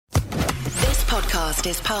podcast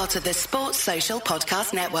is part of the Sports Social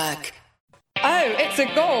Podcast Network. Oh, it's a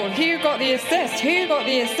goal. Who got the assist? Who got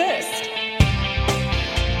the assist?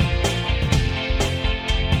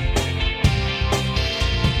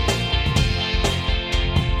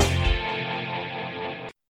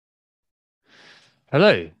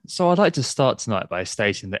 Hello. So I'd like to start tonight by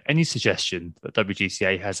stating that any suggestion that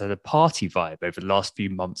WGTA has had a party vibe over the last few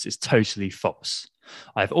months is totally false.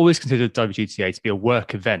 I've always considered WGTA to be a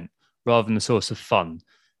work event rather than a source of fun,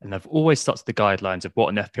 and I've always stuck to the guidelines of what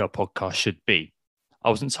an FPL podcast should be. I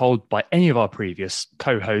wasn't told by any of our previous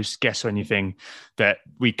co-hosts, guests or anything that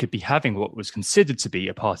we could be having what was considered to be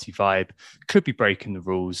a party vibe, could be breaking the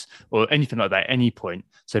rules or anything like that at any point.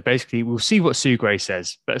 So basically, we'll see what Sue Gray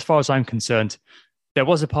says. But as far as I'm concerned, there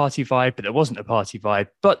was a party vibe, but there wasn't a party vibe.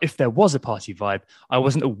 But if there was a party vibe, I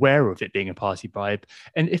wasn't aware of it being a party vibe.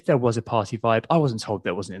 And if there was a party vibe, I wasn't told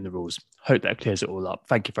that wasn't in the rules. Hope that clears it all up.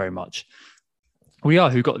 Thank you very much. We are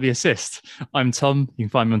Who Got the Assist. I'm Tom. You can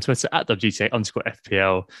find me on Twitter at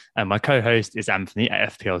WGTA_FPL. And my co-host is Anthony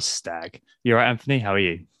at FPL Stag. You all right, Anthony? How are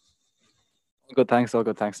you? All good,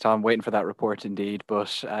 thanks, Tom. Waiting for that report indeed.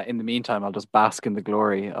 But in the meantime, I'll just bask in the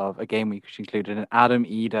glory of a game week which included an Adam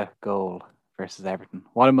Ida goal versus Everton.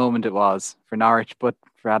 What a moment it was for Norwich, but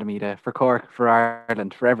for Adam Ida, for Cork, for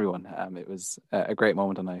Ireland, for everyone. It was a great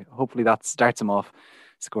moment, and hopefully that starts him off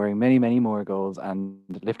scoring many, many more goals and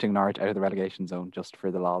lifting Norwich out of the relegation zone just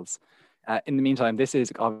for the lols. In the meantime, this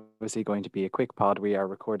is obviously going to be a quick pod. We are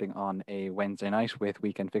recording on a Wednesday night with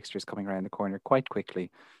weekend fixtures coming around the corner quite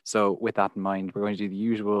quickly. So with that in mind, we're going to do the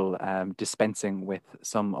usual dispensing with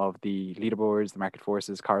some of the leaderboards, the market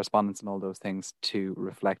forces, correspondence and all those things to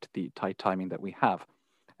reflect the tight timing that we have.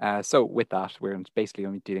 So with that, we're basically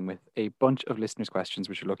going to be dealing with a bunch of listeners' questions,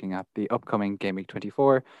 which are looking at the upcoming Game Week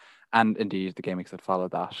 24 and indeed the game weeks that follow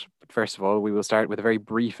that. But first of all, we will start with a very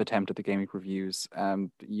brief attempt at the game week reviews.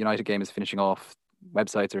 United game is finishing off.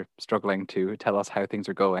 Websites are struggling to tell us how things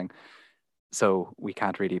are going. So we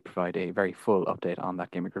can't really provide a very full update on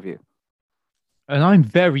that game week review. And I'm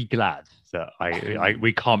very glad that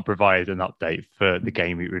we can't provide an update for the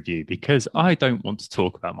game week review because I don't want to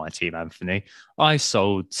talk about my team, Anthony. I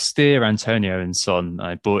sold Steer, Antonio and Son.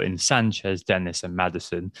 I bought in Sanchez, Dennis and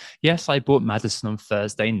Maddison. Yes, I bought Maddison on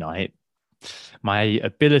Thursday night. My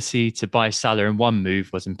ability to buy Salah in one move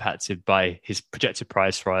was impacted by his projected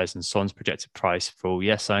price rise and Son's projected price fall.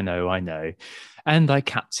 Yes, I know. And I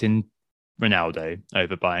captained Ronaldo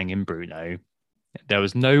over buying in Bruno. There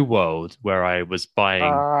was no world where I was buying,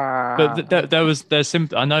 but there was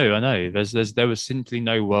simply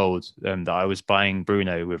no world that I was buying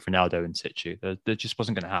Bruno with Ronaldo in situ. That just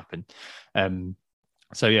wasn't going to happen.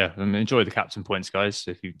 So yeah, enjoy the captain points, guys.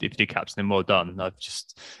 If you did captain them, well done. It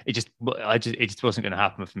just wasn't going to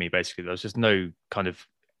happen for me. Basically, there was just no kind of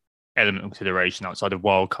element of consideration outside of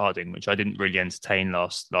wild carding, which I didn't really entertain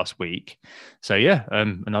last week. So yeah,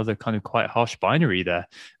 another kind of quite harsh binary there.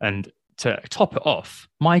 And to top it off,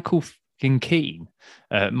 Michael Keane,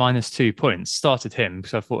 -2 points, started him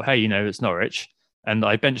because I thought, hey, it's Norwich. And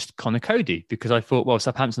I benched Connor Cody because I thought, well,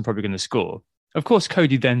 Southampton probably going to score. Of course,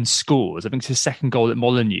 Cody then scores. I think it's his second goal at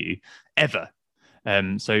Molineux ever.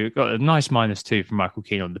 So you've got a nice -2 from Michael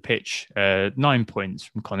Keane on the pitch, 9 points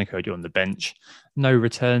from Connor Cody on the bench. No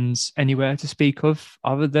returns anywhere to speak of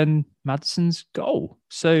other than Maddison's goal.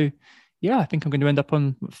 So yeah, I think I'm going to end up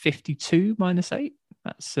on 52 -8.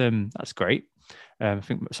 That's great. I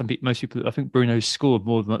think most people. I think Bruno scored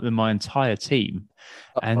more than my entire team,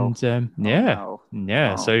 and no.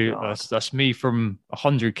 So that's me from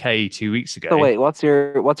 100k 2 weeks ago. So wait, what's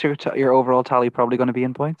your overall tally probably going to be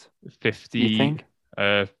in points? 50. You think?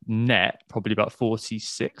 Net probably about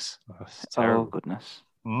 46. Oh goodness.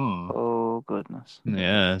 Mm. Oh goodness.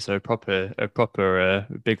 Yeah, so a proper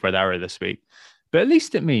big red arrow this week. But at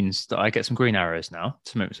least it means that I get some green arrows now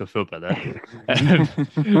to make myself feel better. That's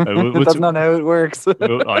not how it works.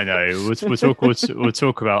 I know. We'll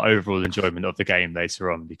talk about overall enjoyment of the game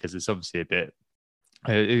later on because it's obviously a bit.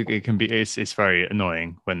 It can be. It's very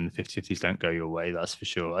annoying when the 50-50s don't go your way. That's for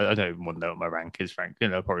sure. I don't even want to know what my rank is,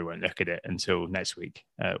 frankly. I probably won't look at it until next week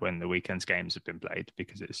when the weekend's games have been played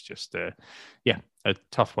because it's just a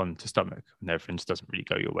tough one to stomach when everything doesn't really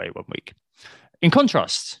go your way one week. In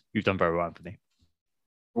contrast, you've done very well, Anthony.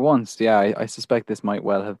 Once, yeah, I suspect this might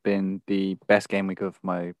well have been the best game week of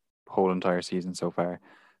my whole entire season so far.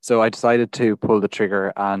 So I decided to pull the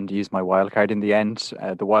trigger and use my wildcard in the end.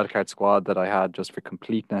 The wildcard squad that I had, just for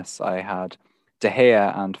completeness, I had De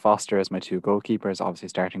Gea and Foster as my two goalkeepers, obviously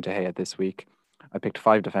starting De Gea this week. I picked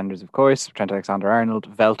 5 defenders, of course: Trent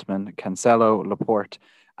Alexander-Arnold, Veltman, Cancelo, Laporte,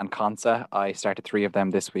 and Konsa. I started 3 of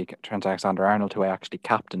them this week. Trent Alexander-Arnold, who I actually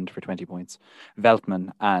captained for 20 points.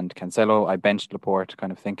 Veltman and Cancelo. I benched Laporte,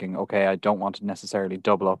 kind of thinking, okay, I don't want to necessarily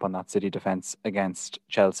double up on that City defence against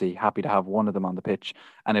Chelsea. Happy to have one of them on the pitch.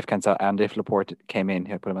 And if Laporte came in,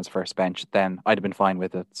 he'd put him as first bench, then I'd have been fine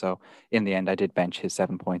with it. So in the end, I did bench his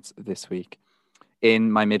 7 points this week.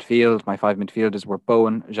 In my midfield, my 5 midfielders were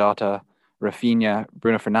Bowen, Jota, Rafinha,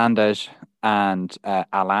 Bruno Fernandes, and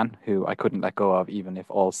Alan, who I couldn't let go of, even if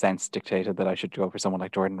all sense dictated that I should go for someone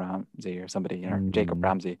like Jordan Ramsey or somebody, Jacob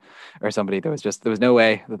Ramsey or somebody. There was no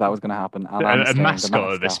way that was going to happen. Alan a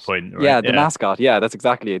mascot at this point, right? Yeah, the mascot. Yeah, that's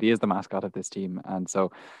exactly it. He is the mascot of this team, and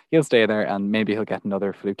so he'll stay there, and maybe he'll get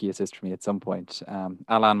another fluky assist from me at some point.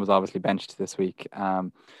 Alan was obviously benched this week.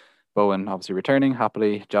 Bowen obviously returning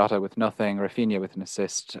happily, Jota with nothing, Rafinha with an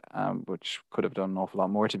assist, which could have done an awful lot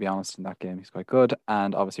more, to be honest, in that game. He's quite good.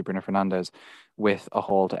 And obviously Bruno Fernandes with a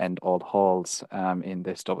haul to end all the hauls in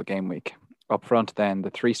this double game week. Up front then,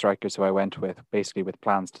 the 3 strikers who I went with, basically with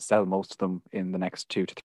plans to sell most of them in the next 2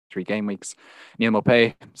 to 3 game weeks. Neal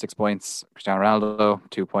Maupay, 6 points, Cristiano Ronaldo,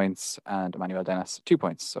 2 points, and Emmanuel Dennis, 2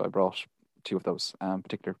 points. So I brought 2 of those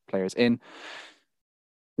particular players in.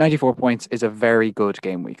 94 points is a very good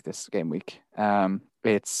game week this game week.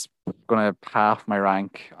 It's going to half my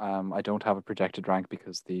rank. I don't have a projected rank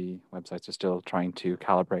because the websites are still trying to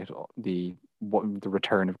calibrate the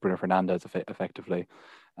return of Bruno Fernandes effectively.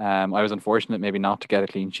 I was unfortunate maybe not to get a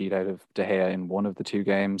clean sheet out of De Gea in one of the 2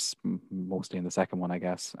 games, mostly in the second one, I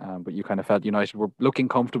guess. But you kind of felt United were looking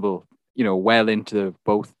comfortable, well into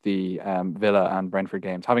both the Villa and Brentford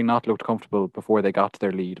games, having not looked comfortable before they got to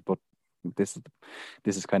their lead, but this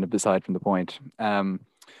is kind of beside from the point.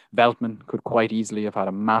 Veltman could quite easily have had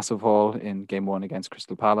a massive haul in game 1 against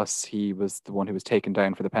Crystal Palace. He was the one who was taken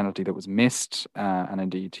down for the penalty that was missed, and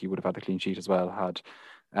indeed he would have had the clean sheet as well had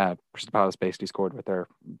Crystal Palace basically scored with their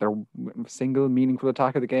single meaningful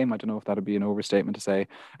attack of the game. I don't know if that would be an overstatement to say.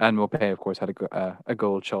 And Maupay, of course, had a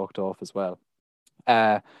goal chalked off as well.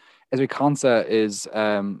 Ezri Konsa is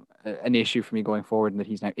an issue for me going forward, and that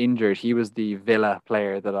he's now injured. He was the Villa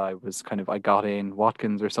player that I got in.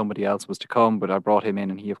 Watkins or somebody else was to come, but I brought him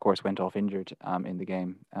in, and he of course went off injured in the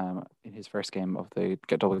game, in his first game of the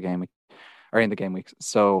double game week, or in the game weeks.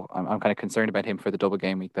 So I'm kind of concerned about him for the double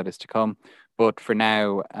game week that is to come. But for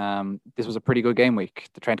now, this was a pretty good game week.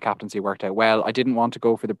 The Trent captaincy worked out well. I didn't want to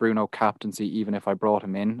go for the Bruno captaincy, even if I brought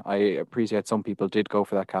him in. I appreciate some people did go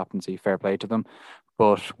for that captaincy. Fair play to them.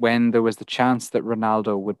 But when there was the chance that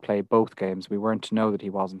Ronaldo would play both games, we weren't to know that he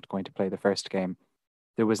wasn't going to play the first game.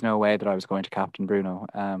 There was no way that I was going to captain Bruno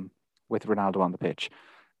with Ronaldo on the pitch.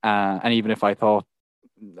 And even if I thought,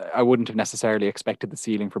 I wouldn't have necessarily expected the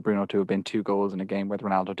ceiling for Bruno to have been 2 goals in a game where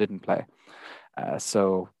Ronaldo didn't play.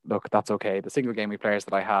 So look, that's okay. The single game week players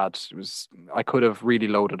that I had, I could have really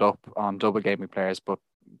loaded up on double game week players, but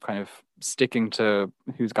kind of sticking to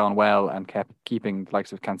who's gone well and keeping the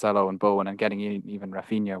likes of Cancelo and Bowen and getting even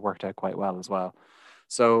Rafinha worked out quite well as well.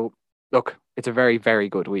 So look, it's a very, very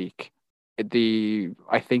good week.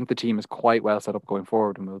 I think the team is quite well set up going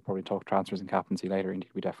forward, and we'll probably talk transfers and captaincy later.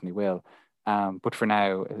 Indeed, we definitely will. But for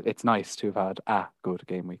now, it's nice to have had a good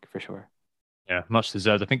game week for sure. Yeah, much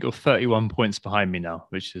deserved. I think you're 31 points behind me now,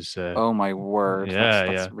 which is oh my word!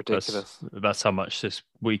 That's ridiculous. That's how much this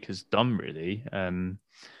week has done, really.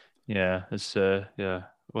 It's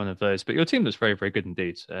one of those. But your team looks very, very good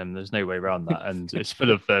indeed. There's no way around that, and it's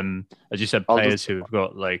full of as you said, players who have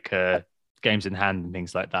got games in hand and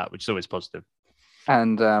things like that, which is always positive.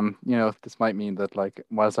 And this might mean that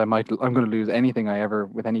whilst I'm going to lose anything I ever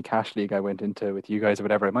with any cash league I went into with you guys or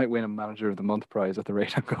whatever, I might win a Manager of the Month prize at the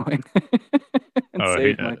rate I'm going.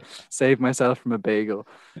 And save myself from a bagel,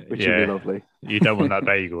 which would be lovely. You don't want that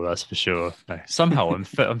bagel, that's for sure. No. Somehow I'm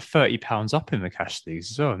 £30 up in the cash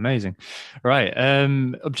leagues. So amazing. Right.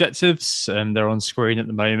 Objectives, they're on screen at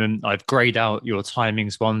the moment. I've grayed out your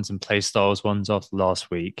timings ones and play styles ones after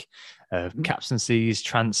last week. Captaincies,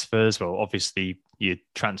 transfers. Well, obviously your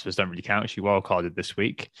transfers don't really count. She wildcarded this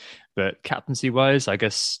week, but captaincy wise, I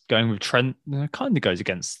guess going with Trent kind of goes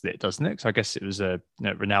against it, doesn't it? So I guess it was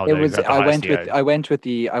Ronaldo. It was. I went with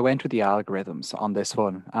the algorithms on this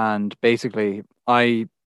one, and basically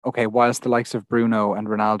whilst the likes of Bruno and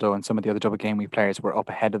Ronaldo and some of the other double game week players were up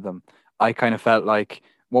ahead of them, I kind of felt like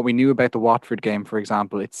what we knew about the Watford game, for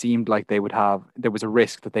example, it seemed like there was a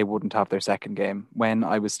risk that they wouldn't have their second game. When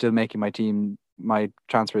I was still making my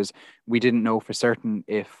transfers, we didn't know for certain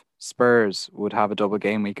if Spurs would have a double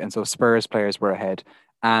game week. And so Spurs players were ahead.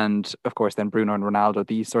 And of course, then Bruno and Ronaldo,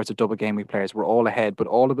 these sorts of double game week players were all ahead, but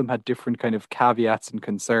all of them had different kind of caveats and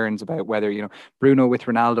concerns about whether, Bruno with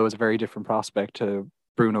Ronaldo is a very different prospect to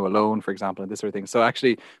Bruno alone, for example, and this sort of thing. So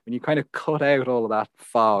actually, when you kind of cut out all of that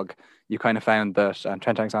fog, you kind of found that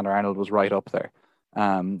Trent Alexander-Arnold was right up there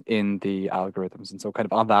in the algorithms. And so kind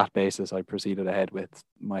of on that basis, I proceeded ahead with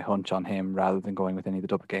my hunch on him rather than going with any of the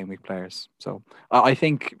double game week players. So I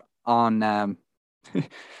think on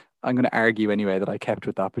I'm going to argue anyway that I kept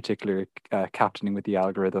with that particular captaining with the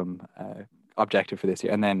algorithm objective for this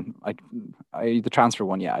year. And then the transfer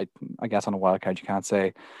one, yeah, I guess on a wild card you can't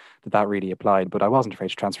say that really applied, but I wasn't afraid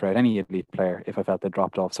to transfer out any elite player if I felt they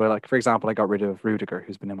dropped off. So for example, I got rid of Rudiger,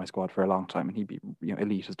 who's been in my squad for a long time, and he'd be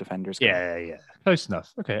elite as defenders. Yeah, close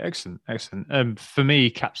enough. Okay, excellent. For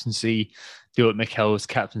me, captaincy, do what Mikel's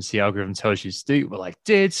captaincy algorithm tells you to do. Well, I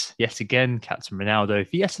did yet again. Captain Ronaldo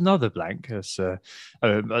for yet another blank. The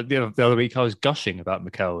other week I was gushing about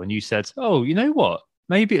Mikel, and you said, "Oh, you know what?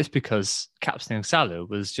 Maybe it's because captaining Salah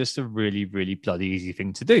was just a really, really bloody easy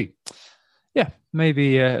thing to do." Yeah,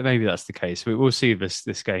 maybe that's the case. We'll see this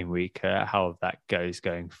game week how that goes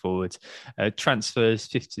going forward. Transfers,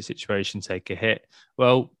 50 situation take a hit.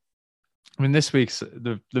 Well, I mean, this week's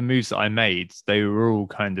the moves that I made, they were all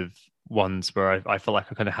kind of ones where I felt like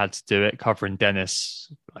I kind of had to do it. Covering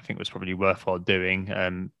Dennis, I think was probably worthwhile doing.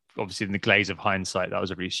 Obviously, in the glaze of hindsight, that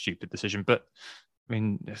was a really stupid decision, but I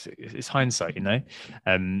mean, it's hindsight, you know.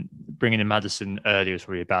 Bringing in Maddison earlier was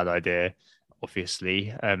probably a bad idea,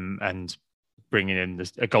 obviously, and bringing in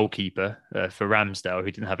a goalkeeper for Ramsdale, who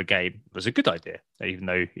didn't have a game, was a good idea, even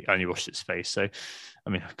though he only washed his face. So, I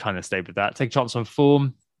mean, I kind of stayed with that. Take a chance on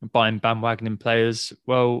form, buying bandwagoning players.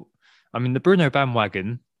 Well, I mean, the Bruno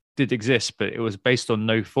bandwagon did exist, but it was based on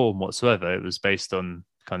no form whatsoever. It was based on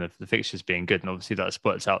kind of the fixtures being good. And obviously that's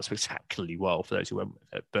worked out spectacularly well for those who went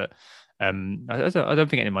with it. But I don't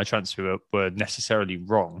think any of my transfers were necessarily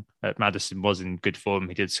wrong. Maddison was in good form.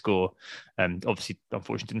 He did score. Obviously,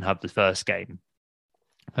 unfortunately, didn't have the first game.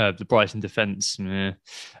 The Brighton defence,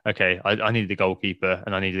 okay. I needed a goalkeeper,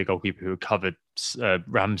 and I needed a goalkeeper who covered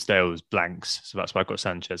Ramsdale's blanks. So that's why I got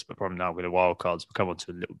Sanchez. But probably now with the wild cards, we'll come on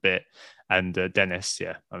to a little bit. And Dennis,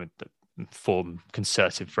 yeah, I mean, form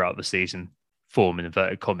conservative throughout the season. Form in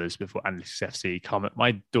inverted commas before Analytics FC come at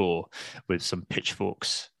my door with some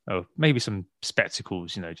pitchforks, or maybe some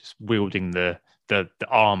spectacles, just wielding the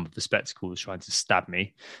arm of the spectacles, trying to stab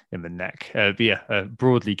me in the neck. But yeah,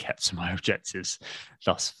 broadly kept to my objectives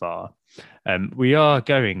thus far. We are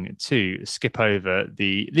going to skip over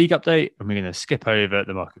the league update, and we're going to skip over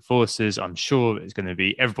the market forces. I'm sure it's going to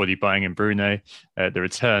be everybody buying in Bruno, the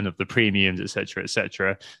return of the premiums, etc.,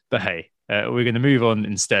 etc. But hey, we're going to move on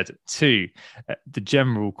instead to the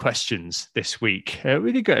general questions this week.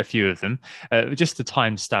 We did get a few of them. Just the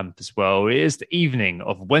timestamp as well. It is the evening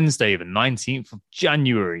of Wednesday, the 19th of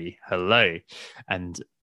January. Hello. And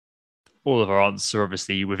all of our answers are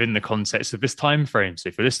obviously within the context of this time frame. So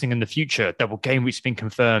if you're listening in the future, double game week's been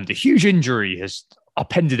confirmed. A huge injury has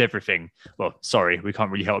upended everything. Well, sorry, we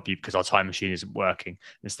can't really help you because our time machine isn't working.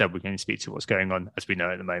 Instead, we're going to speak to what's going on as we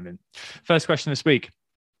know at the moment. First question this week.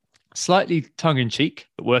 Slightly tongue-in-cheek,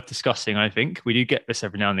 but worth discussing, I think. We do get this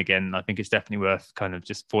every now and again. I think it's definitely worth kind of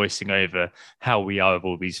just voicing over how we are with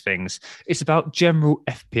all these things. It's about general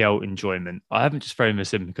FPL enjoyment. I haven't just thrown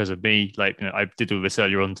this in because of me. I did all this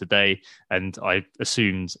earlier on today, and I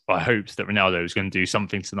hoped that Ronaldo was going to do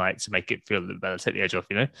something tonight to make it feel a little better, take the edge off,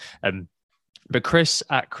 But Chris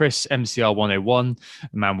at Chris MCR101,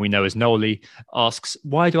 a man we know as Noli, asks,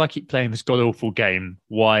 why do I keep playing this god-awful game?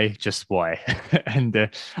 Why? Just why? And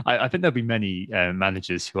I think there'll be many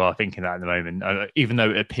managers who are thinking that at the moment, even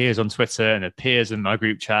though it appears on Twitter and appears in my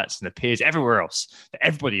group chats and appears everywhere else that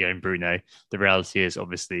everybody owned Bruno. The reality is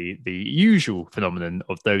obviously the usual phenomenon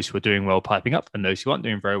of those who are doing well piping up and those who aren't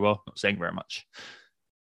doing very well not saying very much.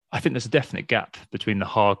 I think there's a definite gap between the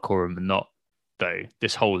hardcore and the not, though.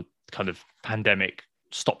 This whole kind of pandemic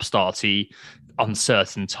stop-starty,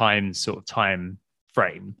 uncertain time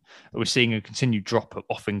frame. We're seeing a continued drop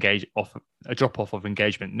off of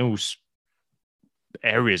engagement in all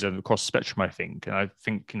areas across the spectrum, I think. And I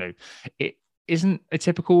think, it isn't a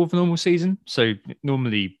typical of a normal season. So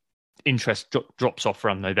normally interest drops off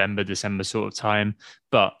around November, December sort of time.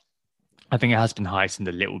 But I think it has been heightened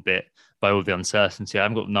a little bit by all the uncertainty. I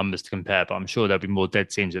haven't got numbers to compare, but I'm sure there'll be more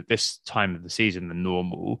dead teams at this time of the season than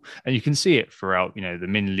normal. And you can see it throughout, the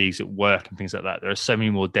mini leagues at work and things like that. There are so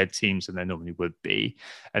many more dead teams than there normally would be.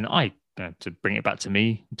 And to bring it back to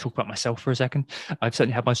me, talk about myself for a second, I've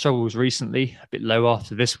certainly had my struggles recently, a bit low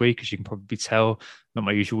after this week, as you can probably tell. Not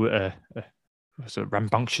my usual sort of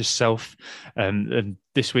rambunctious self. And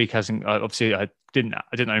this week hasn't, obviously I didn't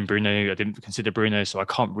own Bruno. I didn't consider Bruno, so I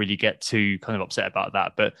can't really get too kind of upset about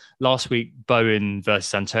that. But last week, Bowen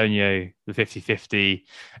versus Antonio, the 50-50,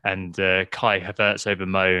 and Kai Havertz over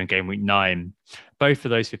Mo in game week 9. Both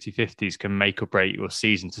of those 50-50s can make or break your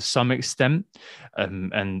season to some extent.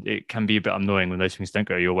 And it can be a bit annoying when those things don't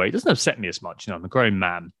go your way. It doesn't upset me as much. I'm a grown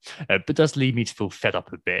man, but does lead me to feel fed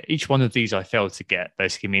up a bit. Each one of these I fail to get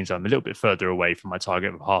basically means I'm a little bit further away from my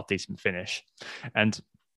target of a half-decent finish. And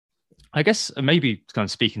I guess maybe kind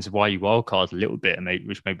of speaking to why you wildcard a little bit,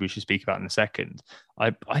 which maybe we should speak about in a second.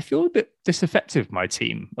 I feel a bit disaffected with my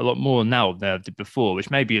team a lot more now than I did before,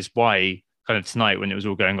 which maybe is why kind of tonight when it was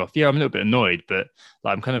all going off, I'm a little bit annoyed, but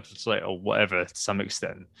like I'm kind of just like, oh, whatever to some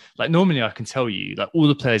extent. Like normally I can tell you like all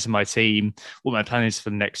the players in my team, what my plan is for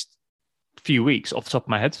the next few weeks off the top of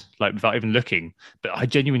my head, like without even looking. But I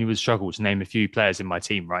genuinely would struggle to name a few players in my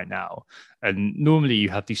team right now. And normally you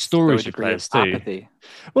have these stories of players too. Apathy.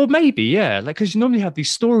 Well, maybe, yeah. Like, because you normally have these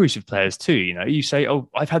stories of players too. You say, oh,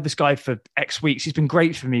 I've had this guy for X weeks. He's been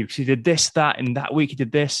great for me because he did this, that, and that week he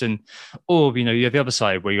did this. And, or, you have the other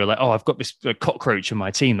side where you're like, oh, I've got this cockroach in my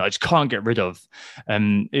team that I just can't get rid of.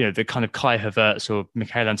 The kind of Kai Havertz or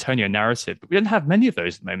Michail Antonio narrative. But we don't have many of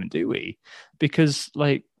those at the moment, do we? Because,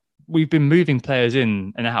 like, we've been moving players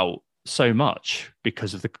in and out so much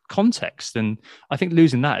because of the context. And I think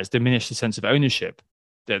losing that has diminished the sense of ownership,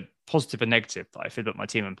 the positive and negative that I feel about my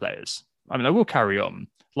team and players. I mean, I will carry on.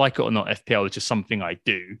 Like it or not, FPL is just something I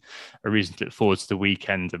do, a reason to look forward to the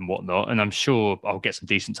weekend and whatnot. And I'm sure I'll get some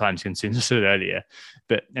decent time to consume, as I said earlier.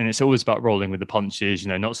 And it's always about rolling with the punches,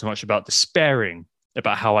 not so much about despairing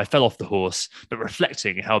about how I fell off the horse, but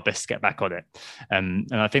reflecting how best to get back on it. And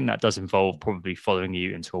I think that does involve probably following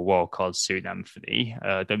you into a wildcard soon, Anthony.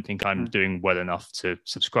 I don't think I'm doing well enough to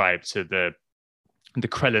subscribe to the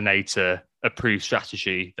Krellinator approved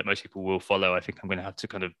strategy that most people will follow. I think I'm going to have to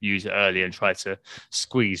kind of use it early and try to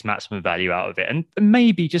squeeze maximum value out of it. And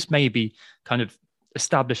maybe, just maybe, kind of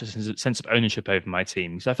establish a sense of ownership over my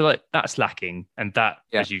team. So I feel like that's lacking. And that,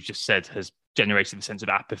 as you just said, has generated a sense of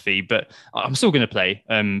apathy, but I'm still going to play.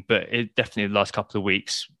 But it definitely the last couple of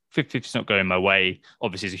weeks, 50-50's not going my way.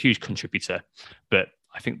 Obviously, it's a huge contributor, but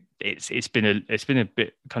I think it's been a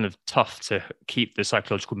bit kind of tough to keep the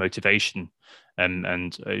psychological motivation.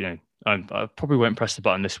 I probably won't press the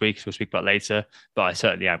button this week, so we'll speak about later. But I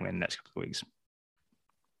certainly am in the next couple of weeks.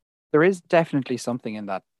 There is definitely something in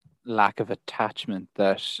that lack of attachment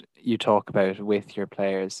that you talk about with your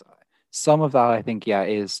players. Some of that, I think,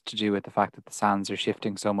 is to do with the fact that the sands are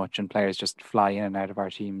shifting so much and players just fly in and out of our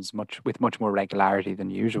teams with much more regularity than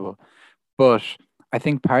usual. But I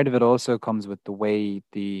think part of it also comes with the way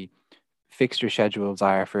the fixture schedules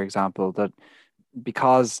are, for example, that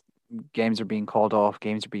because games are being called off,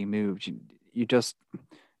 games are being moved, you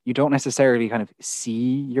don't necessarily kind of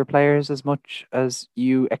see your players as much as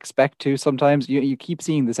you expect to. Sometimes you keep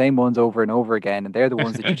seeing the same ones over and over again, and they're the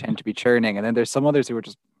ones that you tend to be churning. And then there's some others who are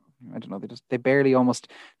just, I don't know,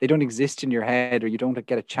 they don't exist in your head, or you don't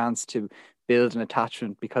get a chance to build an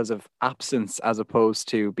attachment because of absence as opposed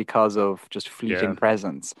to because of just fleeting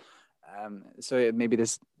presence. So maybe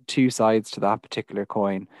there's two sides to that particular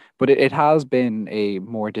coin, but it has been a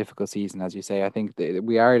more difficult season, as you say. I think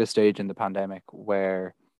we are at a stage in the pandemic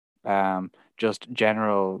where just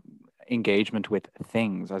general engagement with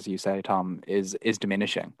things, as you say, Tom, is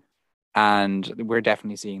diminishing. And we're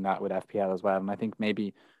definitely seeing that with FPL as well. And I think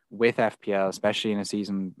maybe with FPL, especially in a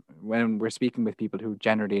season when we're speaking with people who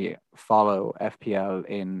generally follow FPL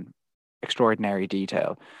in extraordinary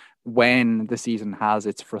detail, when the season has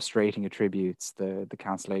its frustrating attributes, the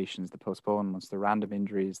cancellations, the postponements, the random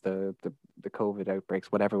injuries, the COVID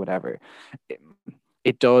outbreaks, whatever,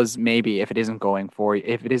 it does, maybe if it isn't going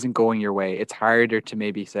your way, it's harder to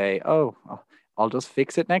maybe say, oh, I'll just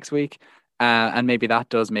fix it next week. And maybe that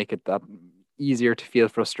does make it that easier to feel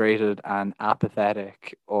frustrated and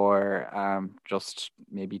apathetic, or just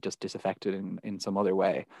disaffected in some other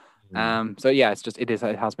way. So yeah,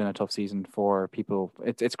 it has been a tough season for people.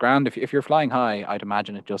 It's grand if you're flying high. I'd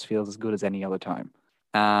imagine it just feels as good as any other time.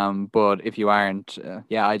 But if you aren't,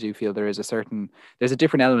 I do feel there's a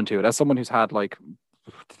different element to it. As someone who's had like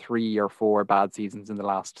 3 or 4 bad seasons in the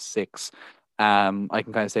last 6, I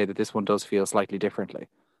can kind of say that this one does feel slightly differently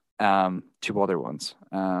to other ones.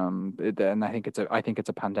 And I think it's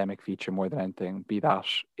a pandemic feature more than anything, be that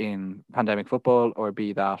in pandemic football or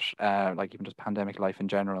be that like even just pandemic life in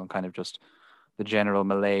general, and kind of just the general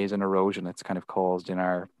malaise and erosion it's kind of caused in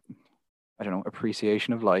our, I don't know,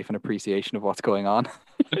 appreciation of life and appreciation of what's going on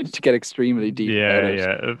to get extremely deep.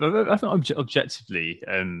 I think objectively,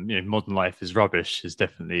 modern life is rubbish is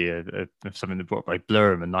definitely something that brought by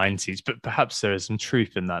Blur in the 90s, but perhaps there is some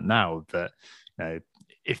truth in that now, that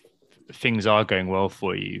if things are going well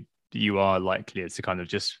for you, you are likely to kind of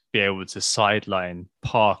just be able to sideline,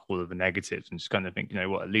 park all of the negatives and just kind of think,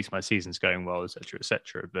 at least my season's going well, etc.,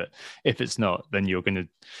 etc. But if it's not, then you're going to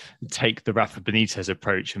take the Rafa Benitez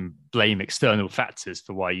approach and blame external factors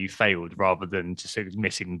for why you failed, rather than just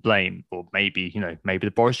missing blame. Or maybe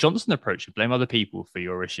the Boris Johnson approach and blame other people for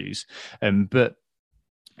your issues. But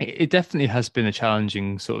it definitely has been a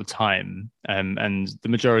challenging sort of time, and the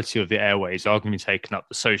majority of the airways are going to be taken up,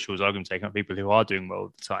 the socials are going to be taken up people who are doing well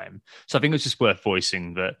at the time. So I think it's just worth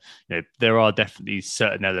voicing that there are definitely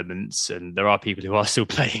certain elements, and there are people who are still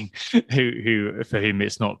playing who for whom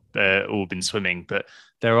it's not all been swimming, but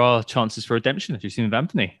there are chances for redemption. If you've seen with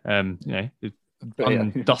Anthony, undusted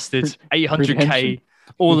 800k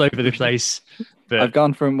all over the place. But I've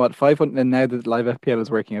gone from 500, and now that live FPL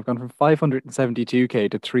is working, I've gone from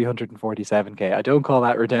 572k to 347k. I don't call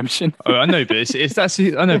that redemption. Oh, I know, but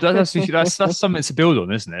that's something to build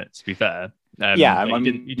on, isn't it? To be fair,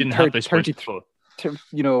 you didn't have those points before.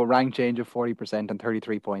 Rank change of 40% and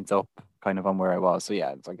 33 points up kind of on where I was. So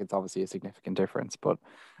yeah, it's obviously a significant difference, but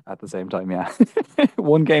at the same time, yeah,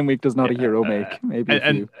 one game week does not a hero make. Maybe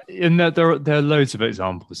and there are loads of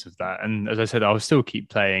examples of that. And as I said, I'll still keep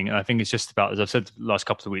playing. And I think it's just about, as I've said the last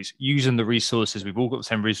couple of weeks, using the resources. We've all got the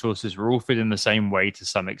same resources. We're all feeling the same way to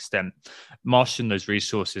some extent. Marshalling those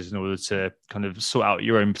resources in order to kind of sort out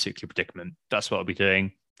your own particular predicament. That's what I'll be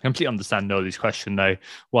doing. I completely understand Nolly's question, though.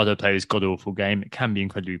 Why do I play this god-awful game? It can be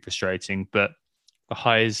incredibly frustrating, but the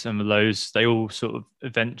highs and the lows, they all sort of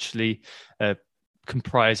eventually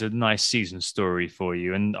comprise a nice season story for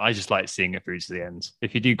you. And I just like seeing it through to the end.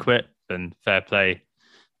 If you do quit, then fair play.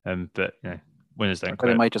 But winners don't quit. But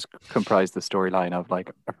it might just comprise the storyline of a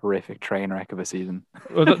horrific train wreck of a season.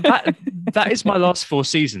 Well, that is my last 4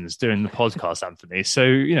 seasons doing the podcast, Anthony. So,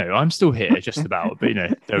 I'm still here just about, but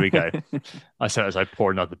there we go. I said as I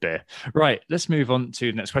pour another beer. Right, let's move on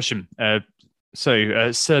to the next question. Sir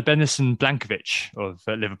Benison Blankovic of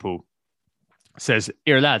Liverpool says,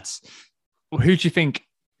 "Here, lads, who do you think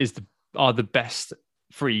are the best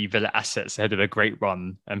free Villa assets ahead of a great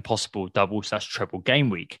run and possible double/treble game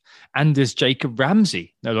week? And is Jacob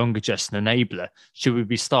Ramsey no longer just an enabler? Should we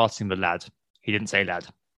be starting the lad?" He didn't say lad,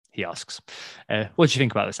 he asks. What do you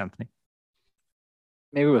think about this, Anthony?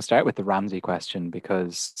 Maybe we'll start with the Ramsey question,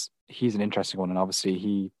 because he's an interesting one. And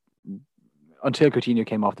obviously until Coutinho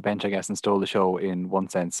came off the bench, I guess, and stole the show in one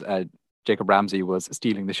sense, Jacob Ramsey was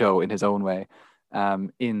stealing the show in his own way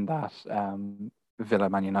in that Villa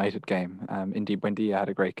Man United game. Indeed, Buendia had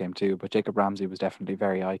a great game too, but Jacob Ramsey was definitely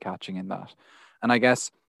very eye-catching in that. And I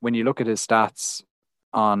guess when you look at his stats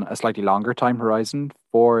on a slightly longer time horizon,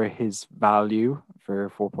 for his value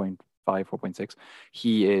for 4.5, 4.6,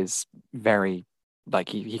 he is very,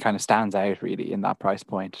 he kind of stands out really in that price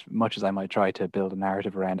point. Much as I might try to build a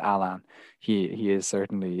narrative around Alan, he is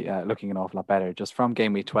certainly looking an awful lot better. Just from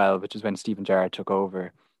game week 12, which is when Steven Gerrard took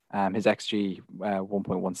over, his XG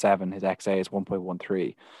 1.17, his XA is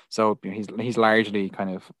 1.13. So he's largely kind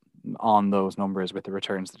of on those numbers with the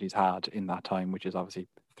returns that he's had in that time, which is obviously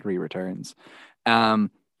 3 returns.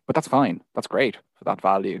 But that's fine. That's great for that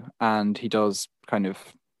value. And he does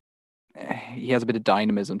he has a bit of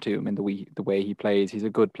dynamism to him in the way he plays. He's a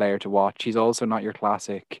good player to watch. He's also not your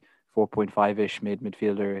classic 4.5-ish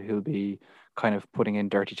midfielder who'll be kind of putting in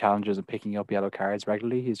dirty challenges and picking up yellow cards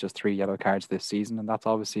regularly. He's just 3 yellow cards this season, and that's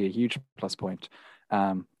obviously a huge plus point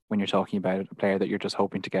when you're talking about a player that you're just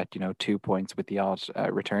hoping to get 2 points with the odd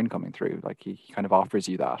return coming through. He kind of offers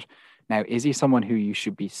you that. Now, is he someone who you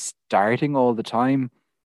should be starting all the time?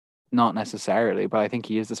 Not necessarily, but I think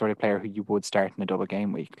he is the sort of player who you would start in a double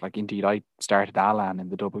game week. Indeed, I started Alan in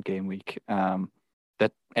the double game week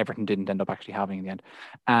that Everton didn't end up actually having in the end.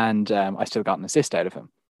 And I still got an assist out of him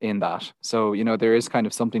in that. So, there is kind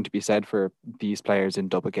of something to be said for these players in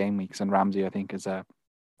double game weeks. And Ramsey, I think, is a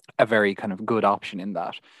very kind of good option in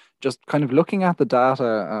that. Just kind of looking at the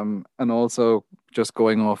data and also just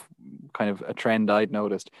going off kind of a trend I'd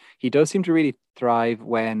noticed, he does seem to really thrive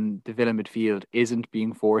when the Villa midfield isn't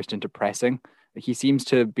being forced into pressing. He seems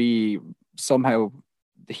to be somehow,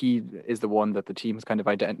 he is the one that the team's kind of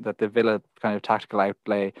that the Villa kind of tactical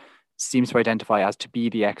outplay seems to identify as to be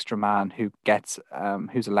the extra man who gets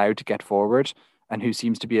who's allowed to get forward and who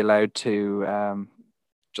seems to be allowed to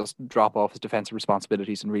just drop off his defensive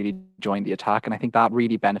responsibilities and really join the attack. And I think that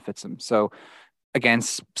really benefits him. So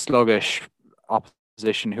against sluggish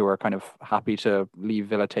opposition who are kind of happy to leave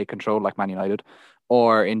Villa take control like Man United,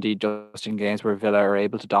 or indeed just in games where Villa are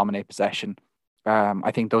able to dominate possession,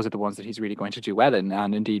 I think those are the ones that he's really going to do well in.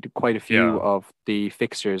 And indeed, quite a few of the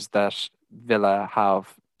fixtures that Villa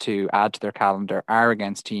have to add to their calendar are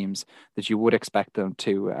against teams that you would expect them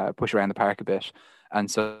to push around the park a bit. And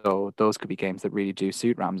so those could be games that really do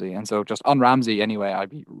suit Ramsey. And so just on Ramsey anyway, I'd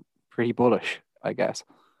be pretty bullish, I guess.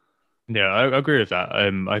 Yeah, I agree with that.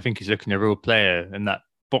 I think he's looking a real player in that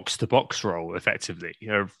box to box role, effectively,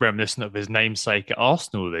 reminiscent of his namesake at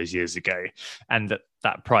Arsenal those years ago, and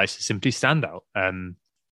that price is simply standout. An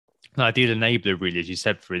ideal enabler, really, as you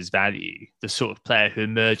said, for his value, the sort of player who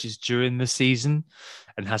emerges during the season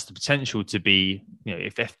and has the potential to be,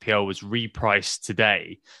 if FPL was repriced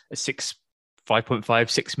today, a 5.5,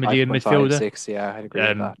 6 million midfielder. 6, yeah, I'd agree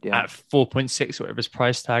with that. Yeah. At 4.6, whatever his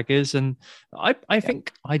price tag is. And I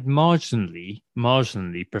think I'd marginally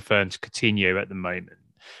prefer to Coutinho at the moment.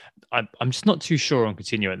 I'm just not too sure on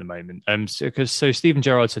Coutinho at the moment. So Steven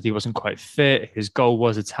Gerrard said he wasn't quite fit. His goal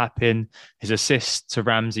was a tap in. His assist to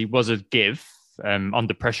Ramsey was a give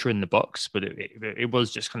under pressure in the box, but it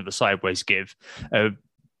was just kind of a sideways give. But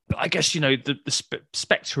I guess, the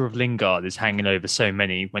spectre of Lingard is hanging over so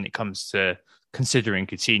many when it comes to considering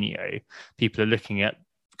Coutinho. People are looking at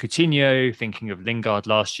Coutinho, thinking of Lingard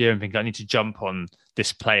last year, and thinking, I need to jump on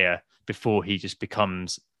this player before he just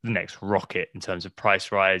becomes the next rocket in terms of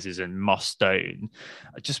price rises and must own.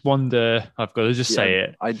 I just wonder, I've got to just say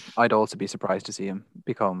it. I'd also be surprised to see him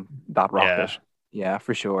become that rocket. Yeah,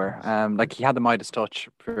 for sure. Like he had the Midas touch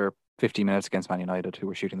for 15 minutes against Man United, who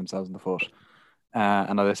were shooting themselves in the foot.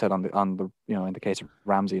 And as I said on the in the case of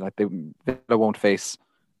Ramsey, like they won't face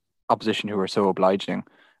opposition who are so obliging,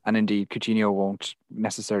 and indeed Coutinho won't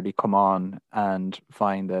necessarily come on and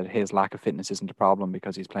find that his lack of fitness isn't a problem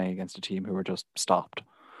because he's playing against a team who are just stopped.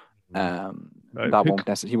 He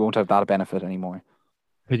won't have that benefit anymore.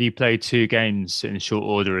 Could he play 2 games in short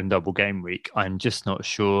order in double game week? I'm just not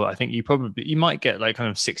sure. I think you might get like kind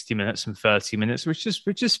of 60 minutes and 30 minutes, which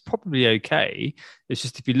is probably okay. It's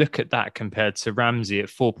just if you look at that compared to Ramsey at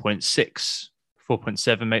 4.6,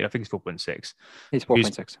 4.7, mate, I think it's 4.6. He's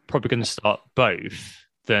 4.6. Probably going to start both.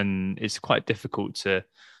 Then it's quite difficult to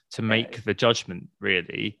make the judgment,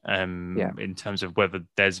 really, in terms of whether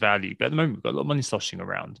there's value. But at the moment, we've got a lot of money sloshing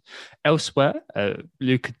around. Elsewhere,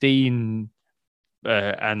 Luka Dean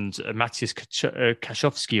and Matthias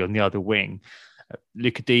Kaszowski on the other wing.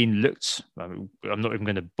 Luka Dean looked, I'm not even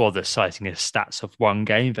going to bother citing his stats of one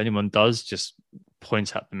game. If anyone does, just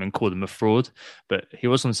point at them and call them a fraud. But he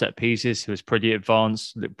was on set pieces. He was pretty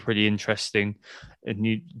advanced, looked pretty interesting.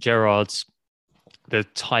 And Gerrard's, the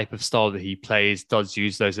type of style that he plays does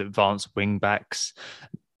use those advanced wing backs.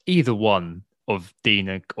 Either one of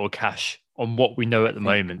Dean or Cash, on what we know at the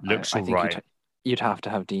moment, looks all right. You'd have to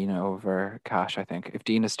have Dean over Cash, I think. If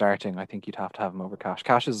Dean is starting, I think you'd have to have him over Cash.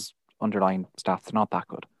 Cash's underlying stats are not that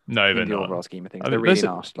good. No, they're in the not. Overall scheme of things. They're really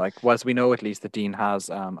not. Like, whilst we know at least that Dean has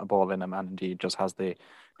a ball in him and indeed just has the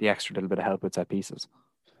extra little bit of help with set pieces.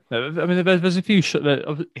 I mean, there's a few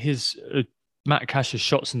of his Matt Cash's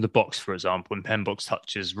shots in the box, for example, and pen box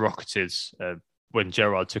touches rocketed when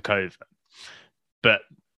Gerrard took over. But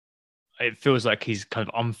it feels like he's kind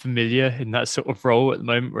of unfamiliar in that sort of role at the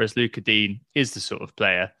moment, whereas Luka Dean is the sort of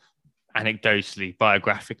player, anecdotally,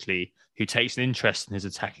 biographically, who takes an interest in his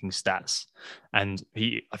attacking stats. And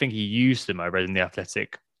I think he used them, I read in The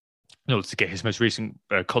Athletic, in order to get his most recent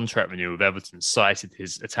contract renewal with Everton, cited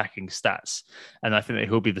his attacking stats. And I think that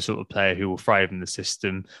he'll be the sort of player who will thrive in the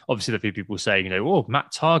system. Obviously, there'll be people saying, oh,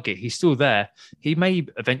 Matt Targett, he's still there. He may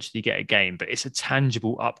eventually get a game, but it's a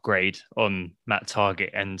tangible upgrade on Matt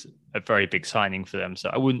Targett and a very big signing for them. So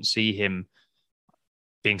I wouldn't see him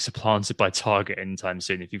being supplanted by Targett anytime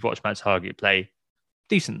soon. If you've watched Matt Targett play,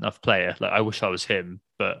 decent enough player. Like, I wish I was him,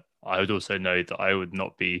 but I would also know that I would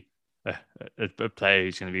not be a player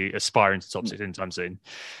who's going to be aspiring to top 6 anytime soon.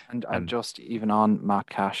 And just even on Matt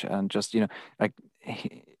Cash, and just,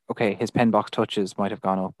 his pen box touches might have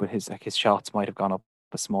gone up, but his shots might have gone up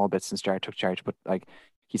a small bit since Gerrard took charge. But like,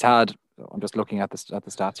 he's had, I'm just looking at the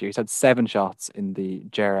stats here, he's had 7 shots in the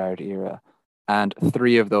Gerrard era, and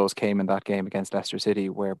 3 of those came in that game against Leicester City,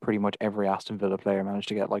 where pretty much every Aston Villa player managed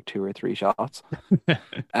to get like 2 or 3 shots.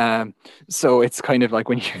 So it's kind of like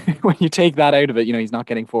when you take that out of it, he's not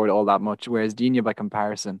getting forward all that much. Whereas Digne, by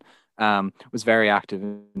comparison, was very active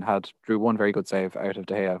and drew one very good save out of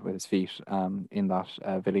De Gea with his feet in that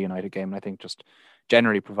Villa United game. And I think just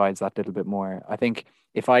generally provides that little bit more. I think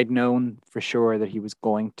if I'd known for sure that he was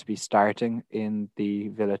going to be starting in the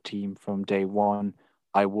Villa team from day one,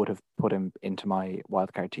 I would have put him into my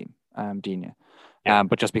wildcard team, Digne. Yeah.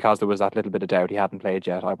 But just because there was that little bit of doubt, he hadn't played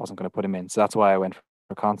yet, I wasn't going to put him in. So that's why I went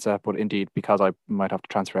for Konsa. But indeed, because I might have to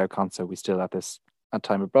transfer out Konsa, we still at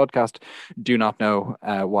time of broadcast, do not know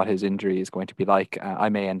what his injury is going to be like. I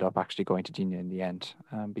may end up actually going to Digne in the end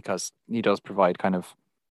because he does provide kind of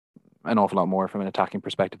an awful lot more from an attacking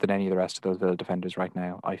perspective than any of the rest of those Villa defenders right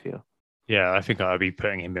now, I feel. Yeah, I think I'll be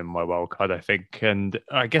putting him in my wild card, I think. And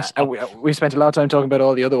I guess we spent a lot of time talking about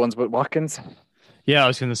all the other ones, but Watkins. Yeah, I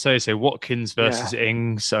was going to say, so Watkins versus Yeah.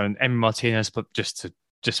 Ings and Emi Martinez, but just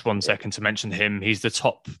 1 second to mention him. He's the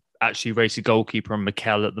top actually rated goalkeeper on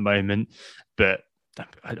Mikel at the moment, but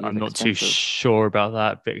I'm not too sure about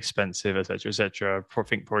that. A bit expensive, etc., etc. I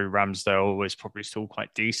think probably Ramsdale is probably still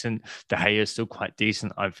quite decent. De Gea is still quite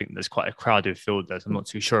decent. I think there's quite a crowded field there. So I'm not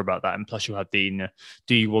too sure about that. And plus, you have Dean.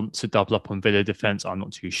 Do you want to double up on Villa defense? I'm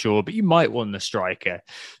not too sure, but you might want the striker.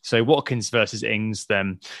 So Watkins versus Ings.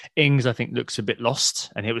 Then Ings, I think, looks a bit lost,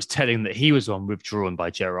 and it was telling that he was on withdrawn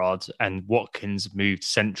by Gerrard, and Watkins moved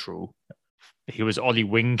central. He was Ollie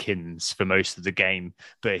Winkins for most of the game,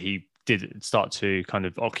 but he did start to kind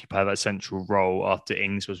of occupy that central role after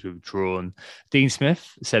Ings was withdrawn. Dean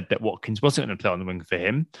Smith said that Watkins wasn't going to play on the wing for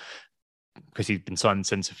him because he'd been signed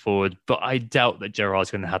centre forward, but I doubt that Gerrard's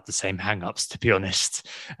going to have the same hang-ups, to be honest.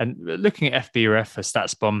 And looking at FBref for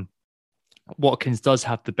StatsBomb, Watkins does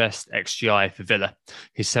have the best XGI for Villa.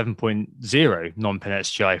 His 7.0 non-pen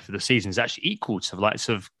XGI for the season is actually equal to the likes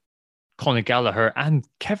of Conor Gallagher and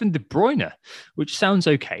Kevin De Bruyne, which sounds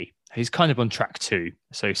okay. He's kind of on track too.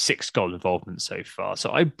 So 6 goal involvement so far.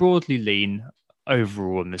 So I broadly lean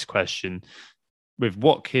overall on this question with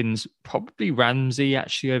Watkins, probably Ramsey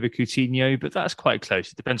actually over Coutinho, but that's quite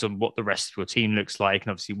close. It depends on what the rest of your team looks like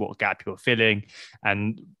and obviously what gap you're filling.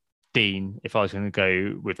 And Dean, if I was going to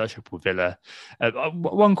go with that triple Villa.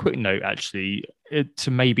 One quick note, actually,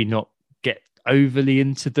 to maybe not get overly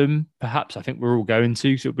into them, perhaps. I think we're all going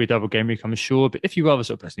to, so it'll be a double game week, I'm sure. But if you are the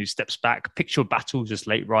sort of person who steps back, picture battles, just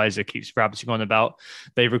late riser keeps rabbiting on about,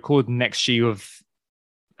 they record an XG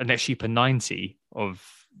per 90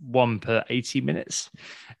 of 1 per 80 minutes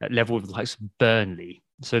at level with the likes of Burnley.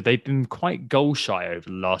 So they've been quite goal shy over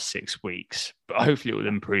the last 6 weeks, but hopefully it will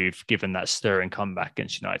improve given that stirring comeback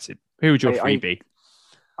against United. Who would your three be?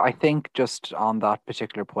 I think just on that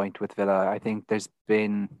particular point with Villa, I think there's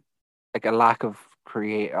been like a lack of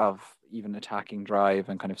even attacking drive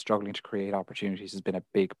and kind of struggling to create opportunities has been a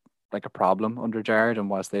big, like a problem under Gerrard. And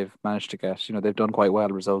whilst they've managed to get, they've done quite well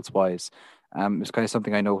results wise. It's kind of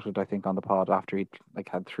something I noted, I think, on the pod after he'd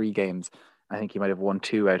had 3 games. I think he might have won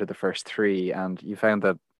 2 out of the first 3. And you found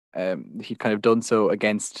that he'd kind of done so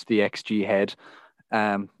against the XG head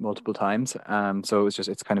multiple times. So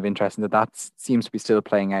it's kind of interesting that seems to be still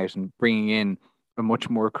playing out and bringing in a much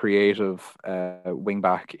more creative wing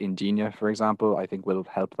back in Digne, for example, I think will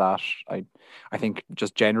help that. I think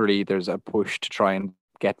just generally there's a push to try and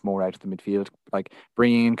get more out of the midfield. Like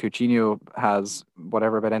bringing in Coutinho has,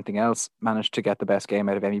 whatever about anything else, managed to get the best game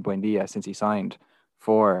out of Emi Buendia since he signed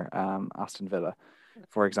for Aston Villa,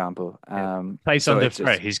 for example. Plays under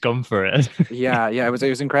threat, he's gone for it. yeah, it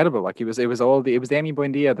was incredible. Like it was the Emi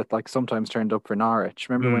Buendia that like sometimes turned up for Norwich.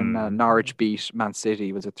 Remember when Norwich beat Man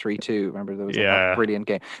City? Was it 3-2? Remember there was that brilliant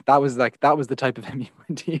game. That was the type of Emi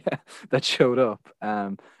Buendia that showed up,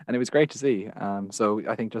 and it was great to see. So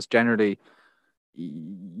I think just generally,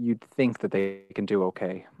 you'd think that they can do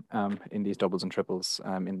okay in these doubles and triples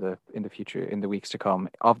in the future, in the weeks to come.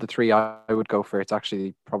 Of the 3 I would go for, it's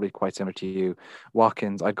actually probably quite similar to you,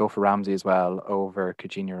 Watkins. I'd go for Ramsey as well over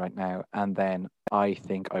Coutinho right now, and then I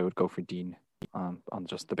think I would go for Dean on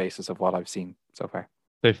just the basis of what I've seen so far.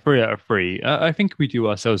 So 3 out of 3. I think we do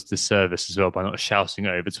ourselves disservice as well by not shouting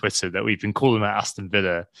over Twitter that we've been calling out Aston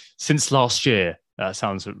Villa since last year. That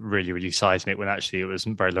sounds really, really seismic when actually it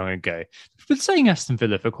wasn't very long ago. We've been saying Aston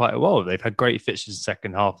Villa for quite a while. They've had great fixtures in the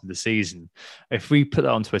second half of the season. If we put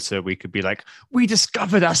that on Twitter, we could be like, we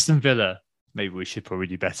discovered Aston Villa. Maybe we should probably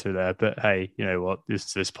do better there. But hey, you know what?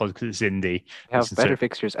 This podcast is indie. They have better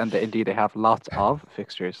fixtures, and indeed they have lots of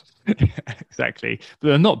fixtures. Exactly. But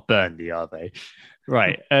they're not Burnley, are they?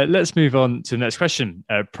 Right. Let's move on to the next question.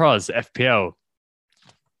 Praz, FPL.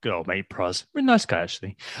 Good old mate Praz, really nice guy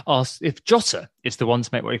actually, asked if Jota is the one to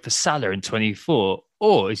make way for Salah in 24,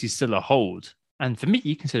 or is he still a hold? And for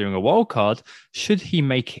me, considering a wild card, should he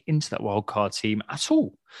make it into that wild card team at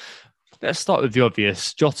all? Let's start with the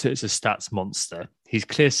obvious. Jota is a stats monster. He's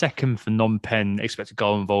clear second for non-pen expected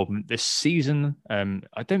goal involvement this season.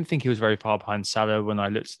 I don't think he was very far behind Salah when I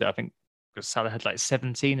looked at it. I think because Salah had like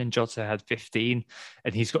 17 and Jota had 15,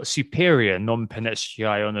 and he's got superior non-pen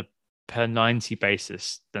XGI on a per 90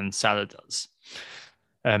 basis than Salah does.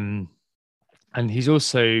 And he's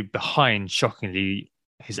also behind, shockingly,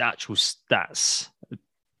 his actual stats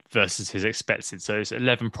versus his expected. So it's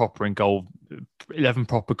 11 proper goal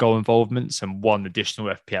involvements and 1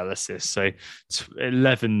 additional FPL assist. So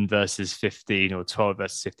 11 versus 15 or 12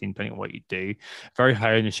 versus 15, depending on what you do. Very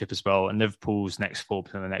high ownership as well. And Liverpool's next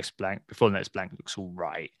 4% on the next blank, before the next blank, looks all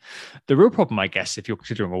right. The real problem, I guess, if you're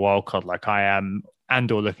considering a wild card like I am, and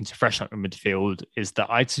or looking to freshen up your midfield, is that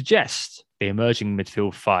I'd suggest the emerging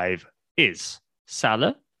midfield 5 is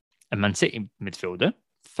Salah, a Man City midfielder,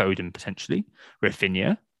 Foden potentially,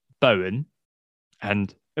 Rafinha, Bowen,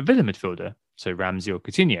 and a Villa midfielder, so Ramsey or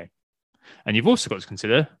Coutinho. And you've also got to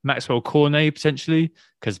consider Maxwell Cornet potentially,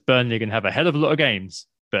 because Burnley are going to have a hell of a lot of games,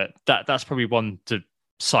 but that's probably one to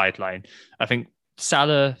sideline. I think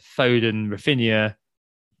Salah, Foden, Rafinha,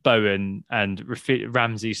 Bowen, and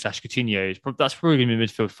Ramsey/Coutinho, that's probably going to be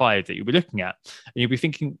midfield 5 that you'll be looking at. And you'll be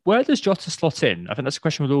thinking, where does Jota slot in? I think that's a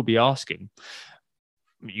question we'll all be asking.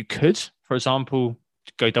 You could, for example,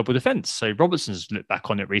 go double defence. So Robertson's looked back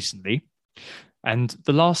on it recently. And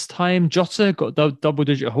the last time Jota got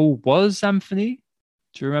double-digit haul was Anthony.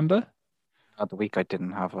 Do you remember? The week I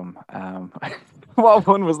didn't have him. What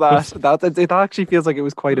one was that? It actually feels like it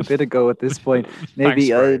was quite a bit ago at this point. Maybe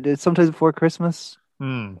sometimes before Christmas.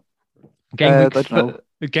 Game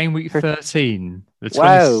week 13.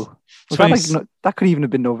 Wow. That could even have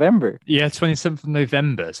been November. Yeah, 27th of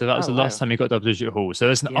November. So that was the last time he got double-digit haul. So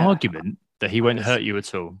there's an argument that he won't hurt you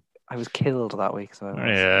at all. I was killed that week. So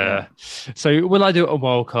will I do it on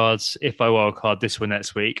wildcards if I wildcard this one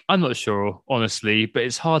next week? I'm not sure, honestly, but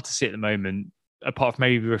it's hard to see at the moment, apart from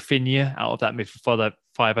maybe Rafinha out of that midfield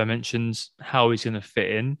 5 I mentioned, how he's going to fit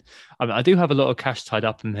in. I mean, I do have a lot of cash tied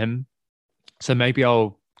up in him. So maybe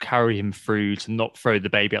I'll carry him through to not throw the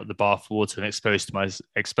baby out the bathwater and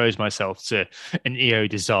expose myself to an EO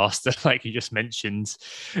disaster like you just mentioned.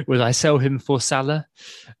 Would I sell him for Salah?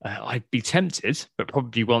 I'd be tempted, but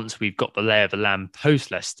probably once we've got the lay of the land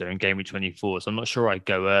post Leicester in game week 24. So I'm not sure I'd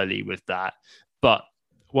go early with that. But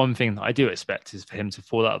one thing that I do expect is for him to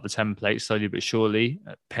fall out of the template slowly but surely,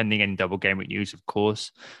 pending any double game week news, of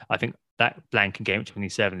course. I think that blank in game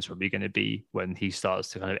 27 is probably going to be when he starts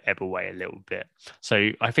to kind of ebb away a little bit.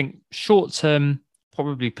 So I think short term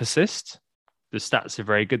probably persist. The stats are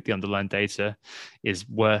very good. The underlying data is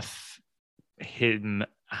worth him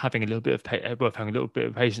having a little bit of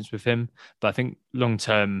patience with him. But I think long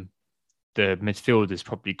term, the midfield is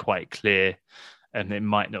probably quite clear, and it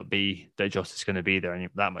might not be that Jota's going to be there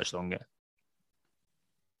that much longer.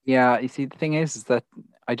 Yeah, you see, the thing is that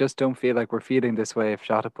I just don't feel like we're feeling this way if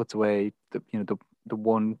Jota puts away the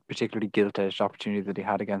one particularly gilt-edged opportunity that he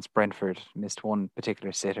had against Brentford. Missed one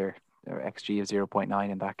particular sitter, or XG of 0.9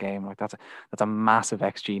 in that game. Like that's a massive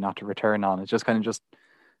XG not to return on. It's just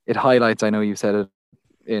it highlights. I know you said it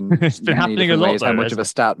in it's been many happening a lot ways, though, how much of a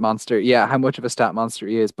stat monster. Yeah, how much of a stat monster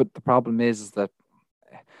he is. But the problem is that,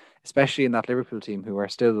 especially in that Liverpool team, who are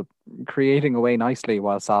still creating away nicely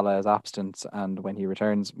while Salah is absent, and when he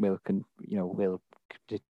returns, will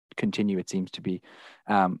continue. It seems to be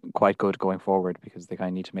quite good going forward, because they kind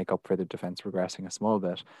of need to make up for the defense regressing a small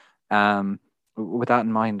bit. With that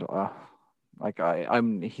in mind,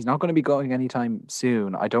 he's not going to be going anytime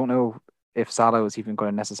soon. I don't know if Salah is even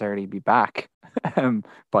going to necessarily be back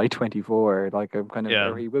by 24.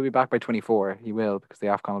 Or he will be back by 24. He will, because the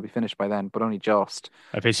AFCON will be finished by then, but only just.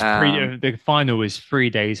 The final is 3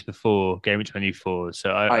 days before game 24.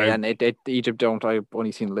 So Egypt don't. I've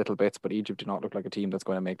only seen little bits, but Egypt do not look like a team that's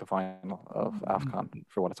going to make the final of AFCON,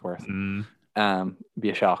 for what it's worth. Be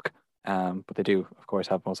a shock. But they do, of course,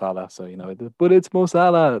 have Mo Salah. So, but it's Mo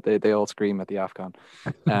Salah. They all scream at the AFCON.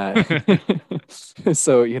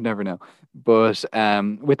 So you never know. But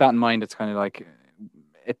with that in mind, it's kind of like,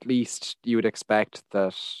 at least you would expect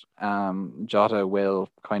that Jota will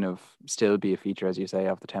kind of still be a feature, as you say,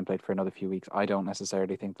 of the template for another few weeks. I don't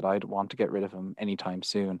necessarily think that I'd want to get rid of him anytime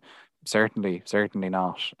soon. Certainly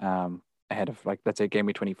not ahead of, let's say, game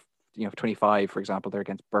week 25, for example. They're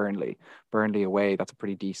against Burnley away. That's a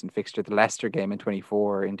pretty decent fixture. The Leicester game in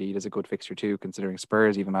 24 indeed is a good fixture too, considering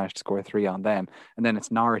Spurs even managed to score 3 on them. And then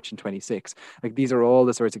it's Norwich in 26. These are all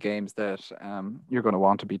the sorts of games that you're going to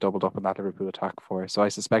want to be doubled up in that Liverpool attack for. So I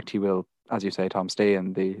suspect he will, as you say, Tom, stay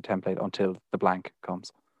in the template until the blank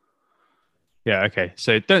comes. Yeah, okay.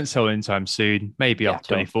 So don't sell anytime soon. Maybe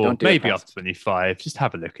after 24, don't maybe after 25. Just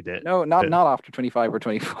have a look at it. No, not after 25 or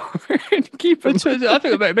 24. Keep it. I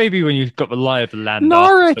think maybe when you've got the lie of the land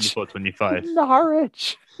Norwich. after 24, 25.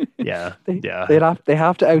 Norwich. Yeah, They have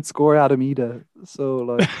to outscore Adam Ida.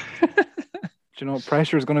 So,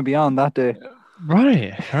 pressure is going to be on that day.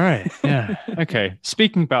 Right. Yeah. Okay.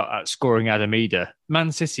 Speaking about outscoring Adam Eder,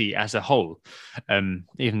 Man City as a whole,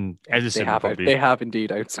 even They Edison have probably. they have indeed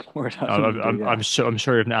outscored Adam Eder, yeah. I'm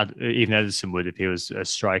sure even Edison would if he was a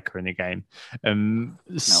striker in the game. No.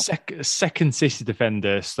 Second City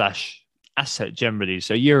defender slash asset generally.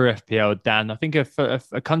 So Euro FPL Dan, I think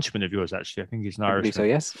a countryman of yours actually. I think he's an I believe so, Irishman.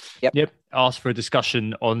 yes. Yep. Yep. Asked for a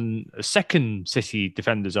discussion on second City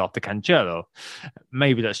defenders after Cancelo.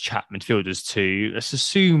 Maybe let's chat midfielders too. Let's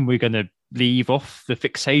assume we're going to leave off the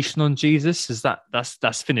fixation on Jesus. Is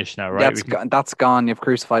that's finished now, right? That's gone. You've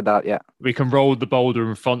crucified that, yeah. We can roll the boulder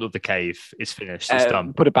in front of the cave. It's finished. It's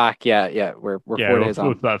done. Put it back, yeah. We're 4 days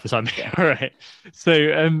on. That for time. Yeah. All right. So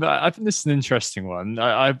I think this is an interesting one.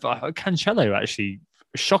 Cancelo actually,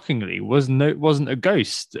 shockingly, wasn't a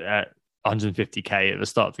ghost at 150k at the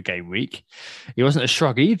start of the game week. He wasn't a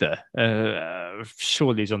shrug either.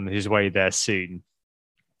 Surely he's on his way there soon.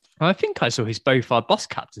 I think I saw he's both our bus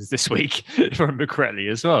captains this week, if I remember correctly,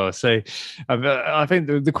 as well. So I think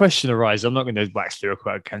the question arises. I'm not going to wax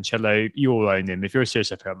lyrical about Cancelo. You all own him. If you're a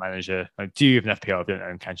serious FPL manager, do you have an FPL if you don't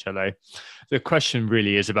own Cancelo? The question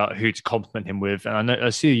really is about who to complement him with. And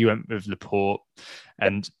I see you went with Laporte,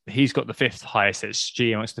 and he's got the 5th highest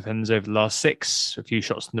XG amongst defenders over the last 6. A few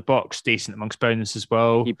shots in the box, decent amongst bonus as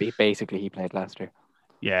well. He played last year.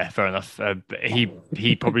 Yeah, fair enough.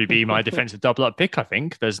 He'd probably be my defensive double up pick. I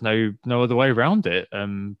think there's no other way around it.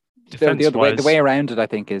 The way around it, I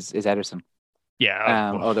think, is Ederson.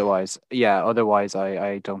 Yeah. Otherwise,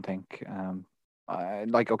 I don't think.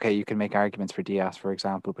 Okay, you can make arguments for Diaz, for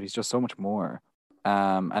example, but he's just so much more.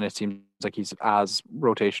 And it seems like he's as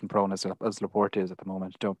rotation prone as Laporte is at the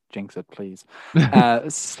moment. Don't jinx it, please.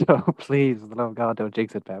 So please, for the love of God, don't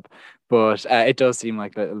jinx it, Pep. But it does seem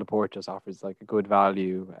like Laporte just offers like a good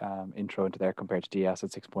value intro into there compared to Diaz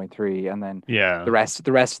at 6.3, and then the rest of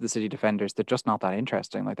the City defenders, they're just not that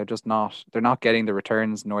interesting. Like they're not getting the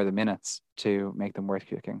returns nor the minutes to make them worth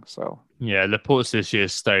kicking. So yeah, Laporte's this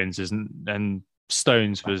year's Stones isn't, and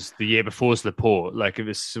Stones was the year before's Laporte. Like it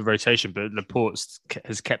was a rotation, but Laporte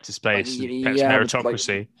has kept his place, kept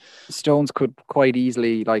meritocracy. Like, Stones could quite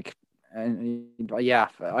easily I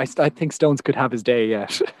think Stones could have his day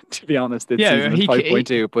yet. To be honest, this season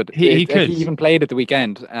 5.2, but he even played at the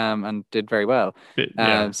weekend and did very well.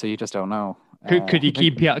 So you just don't know. Could you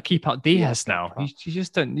keep out Diaz now? You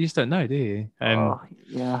just don't know, do you? I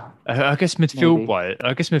guess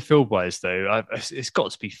midfield wise though, it's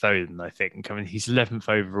got to be Foden. I think. I mean, he's 11th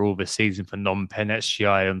overall this season for non-pen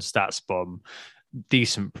XGI on StatsBomb.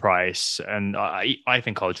 Decent price, and I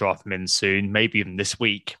think I'll draft him in soon, maybe even this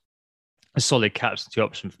week. A solid captaincy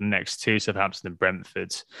option for the next 2, Southampton and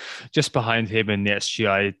Brentford. Just behind him in the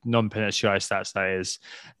XGI, non-pen XGI stats, that is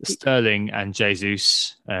Sterling and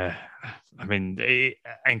Jesus. And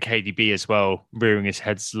KDB as well, rearing his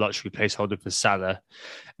head as a luxury placeholder for Salah,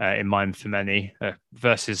 in mind for many.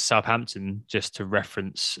 Versus Southampton, just to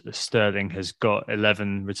reference, Sterling has got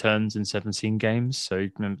 11 returns in 17 games. So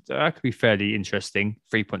that could be fairly interesting.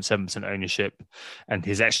 3.7% ownership. And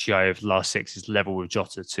his XGI of the last 6 is level with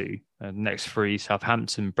Jota too. Next 3,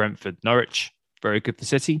 Southampton, Brentford, Norwich. Very good for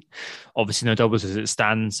City. Obviously, no doubles as it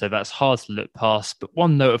stands, so that's hard to look past. But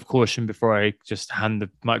one note of caution before I just hand the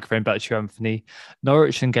microphone back to you, Anthony.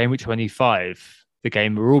 Norwich in game week 25, the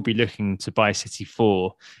game we'll all be looking to buy City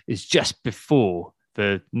for, is just before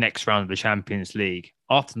the next round of the Champions League.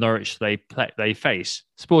 After Norwich, they face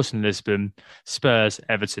Sporting Lisbon, Spurs,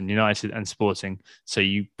 Everton, United, and Sporting. So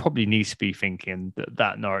you probably need to be thinking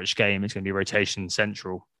that Norwich game is going to be rotation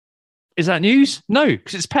central. Is that news? No,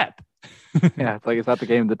 because it's Pep. Yeah, it's like, is that the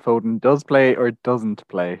game that Foden does play or doesn't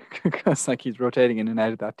play? Because like he's rotating in and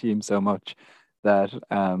out of that team so much that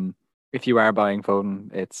if you are buying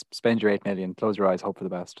Foden, it's spend your 8 million, close your eyes, hope for the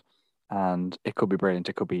best, and it could be brilliant.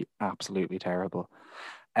 It could be absolutely terrible.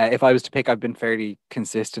 If I was to pick, I've been fairly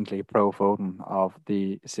consistently pro Foden of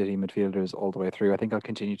the City midfielders all the way through. I think I'll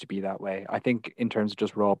continue to be that way. I think in terms of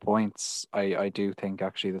just raw points, I do think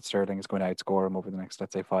actually that Sterling is going to outscore him over the next,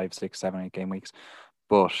 let's say, 5, 6, 7, 8 game weeks.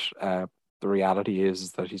 But the reality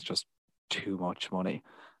is that he's just too much money.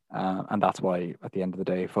 And that's why, at the end of the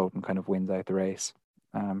day, Foden kind of wins out the race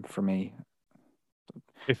for me.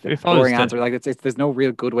 If boring answer, like there's no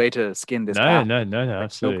real good way to skin this cat. No, There's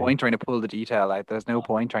absolutely. no point trying to pull the detail out. There's no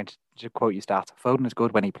point trying to quote you stats. Foden is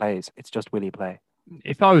good when he plays. It's just, will he play?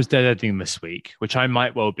 If I was deadheading this week, which I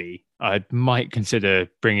might well be, I might consider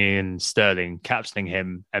bringing in Sterling, captaining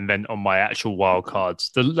him, and then on my actual wild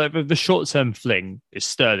cards, the short-term fling is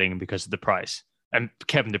Sterling because of the price. and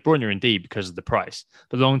Kevin De Bruyne indeed because of the price.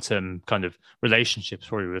 The long-term kind of relationships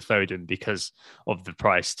probably with Foden because of the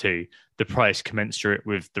price too. The price commensurate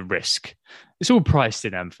with the risk. It's all priced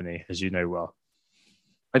in, Anthony, as you know well.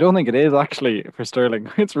 I don't think it is actually for Sterling.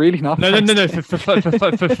 It's really not. No. For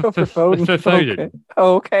Foden.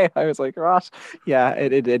 Okay. I was like, right. Yeah,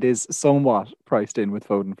 it is somewhat priced in with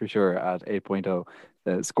Foden for sure at 8.0.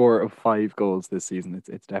 The score of 5 goals this season.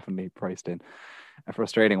 It's definitely priced in. A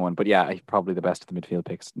frustrating one, but yeah, probably the best of the midfield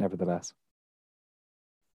picks, nevertheless.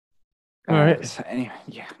 All right. So anyway,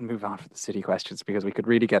 move on for the City questions because we could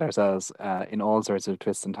really get ourselves in all sorts of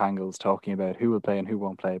twists and tangles talking about who will play and who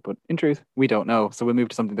won't play. But in truth, we don't know. So we'll move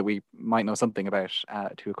to something that we might know something about,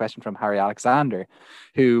 to a question from Harry Alexander,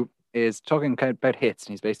 who is talking about hits.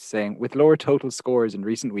 And he's basically saying, with lower total scores in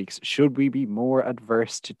recent weeks, should we be more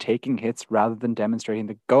adverse to taking hits rather than demonstrating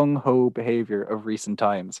the gung-ho behavior of recent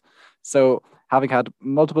times? So having had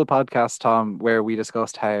multiple podcasts, Tom, where we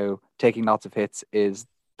discussed how taking lots of hits is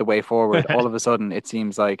the way forward, all of a sudden it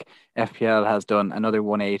seems like FPL has done another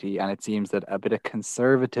 180, and it seems that a bit of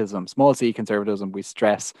conservatism, small c conservatism, we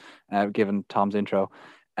stress, given Tom's intro,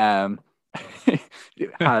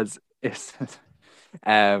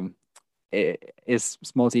 is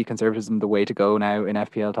small c conservatism the way to go now in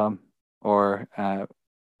FPL, Tom? Or are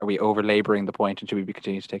we over laboring the point and should we be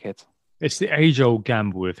continuing to take hits? It's the age-old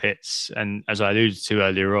gamble with hits. And as I alluded to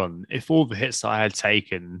earlier on, if all the hits that I had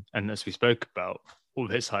taken, and as we spoke about, all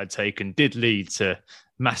the hits I had taken did lead to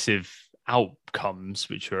massive outcomes,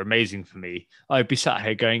 which were amazing for me, I'd be sat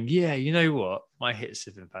here going, yeah, you know what? My hits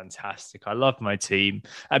have been fantastic. I love my team.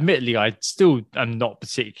 Admittedly, I still am not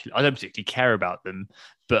I don't particularly care about them,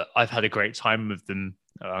 but I've had a great time with them.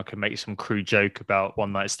 I can make some crude joke about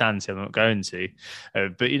one night stands here. I'm not going to,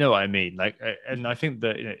 but you know what I mean? And I think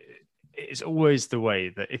that, it's always the way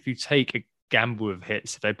that if you take a gamble with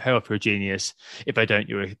hits, if they pay off, you're a genius. If they don't,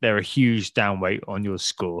 they're a huge downweight on your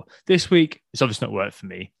score. This week, it's obviously not worked for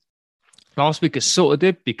me. Last week, it sort of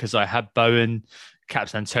did because I had Bowen,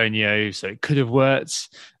 Caps Antonio, so it could have worked.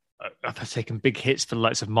 I've taken big hits for the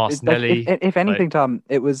likes of Martinelli. If anything, Tom,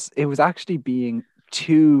 it was actually being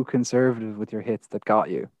too conservative with your hits that got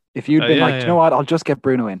you. If you'd been you know what, I'll just get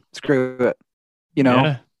Bruno in. Screw it.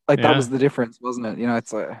 That was the difference, wasn't it?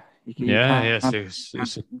 It's like...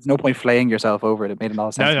 There's no point flaying yourself over it. It made a lot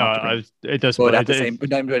of sense. It does. But at the same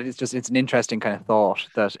time, it's an interesting kind of thought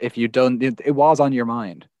that if you done, it was on your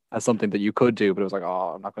mind as something that you could do, but it was like,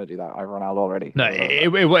 oh, I'm not going to do that. I run out already. No,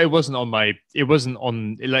 it wasn't on my. It wasn't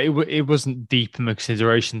on. It wasn't deep in the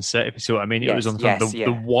consideration set. If you see what I mean, it was on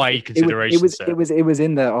the wide consideration set. It was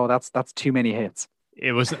in the that's too many hits.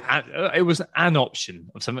 It was an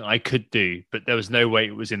option of something I could do, but there was no way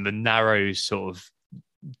it was in the narrow sort of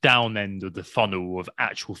down end of the funnel of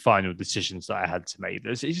actual final decisions that I had to make.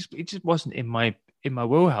 It just wasn't in my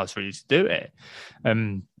wheelhouse really to do it.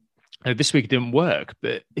 This week it didn't work,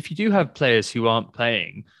 but if you do have players who aren't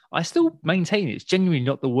playing, I still maintain it's genuinely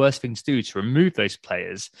not the worst thing to do to remove those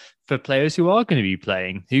players for players who are going to be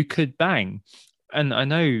playing, who could bang. And I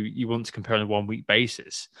know you want to compare on a 1 week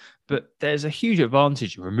basis, but there's a huge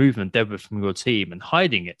advantage in removing Deborah from your team and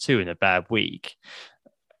hiding it too in a bad week.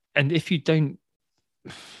 And if you don't,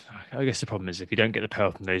 I guess the problem is if you don't get the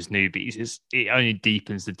power from those newbies, it only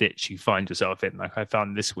deepens the ditch you find yourself in, like I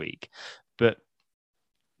found this week. But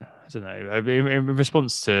I don't know. In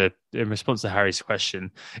response to Harry's question,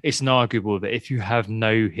 it's inarguable that if you have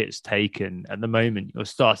no hits taken at the moment, you're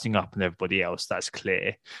starting up on everybody else. That's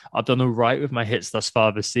clear. I've done all right with my hits thus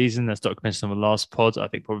far this season. That's documented on the last pod. I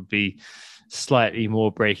think probably slightly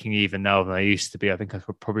more breaking even now than I used to be. I think I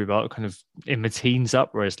was probably about kind of in the teens up,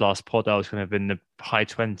 whereas last pod I was kind of in the high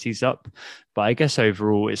 20s up. But I guess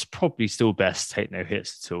overall, it's probably still best to take no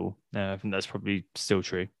hits at all. I think that's probably still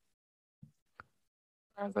true.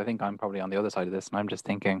 I think I'm probably on the other side of this, and I'm just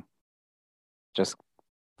thinking, just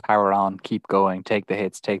power on, keep going, take the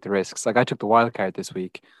hits, take the risks. Like I took the wild card this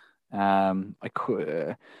week. I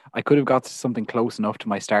could have got something close enough to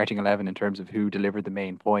my starting 11 in terms of who delivered the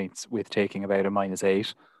main points with taking about a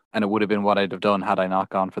 -8, and it would have been what I'd have done had I not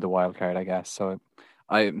gone for the wild card, I guess. So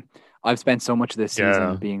I've spent so much of this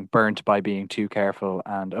season being burnt by being too careful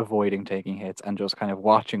and avoiding taking hits and just kind of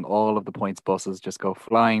watching all of the points buses just go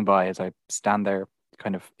flying by as I stand there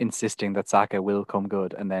kind of insisting that Saka will come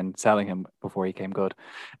good and then selling him before he came good.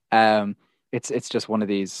 It's just one of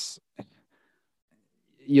these.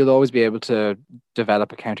 You'll always be able to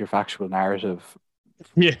develop a counterfactual narrative,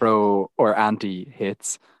 pro or anti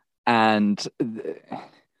hits, and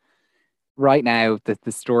right now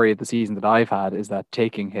the story of the season that I've had is that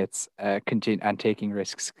taking hits and taking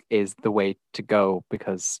risks is the way to go,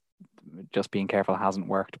 because just being careful hasn't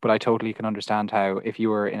worked. But I totally can understand how, if you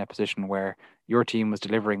were in a position where your team was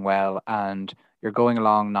delivering well and you're going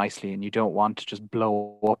along nicely and you don't want to just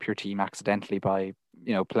blow up your team accidentally by,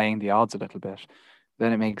 playing the odds a little bit,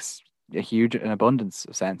 then it makes an abundance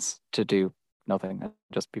of sense to do nothing and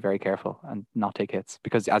just be very careful and not take hits.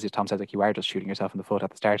 Because as Tom says, like, you are just shooting yourself in the foot at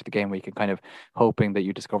the start of the game week and kind of hoping that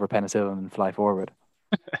you discover penicillin and fly forward.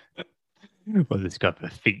 Well, it's got a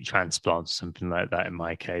feet transplant, something like that in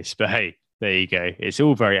my case. But hey, there you go. It's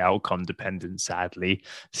all very outcome dependent, sadly.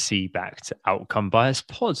 See back to outcome bias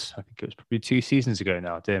pods. I think it was probably 2 seasons ago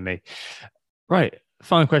now, dear me. Right.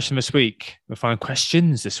 Final question this week. The final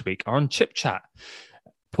questions this week are on Chip Chat.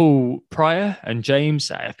 Paul Pryor and James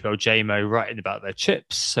at FPL JMO writing about their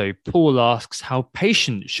chips. So Paul asks, how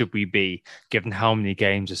patient should we be given how many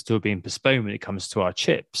games are still being postponed when it comes to our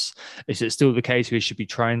chips? Is it still the case we should be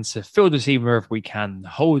trying to fill the team wherever we can,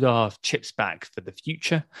 hold our chips back for the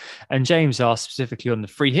future? And James asks specifically on the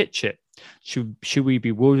free hit chip, should we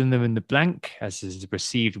be wielding them in the blank as is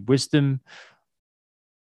received wisdom?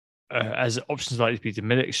 As options likely to be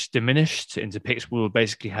diminished into picks we'll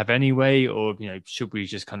basically have anyway, or should we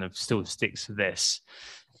just kind of still stick to this?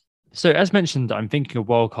 So as mentioned, I'm thinking of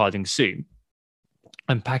wildcarding soon.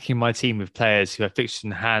 I'm packing my team with players who have fixtures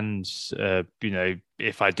in hand.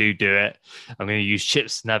 If I do it, I'm going to use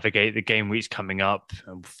chips to navigate the game weeks coming up.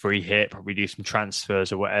 Free hit, probably do some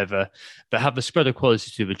transfers or whatever, but have the spread of quality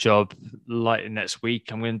to do the job. Like next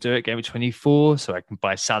week, I'm going to do it game week 24, so I can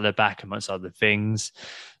buy Salah back amongst other things.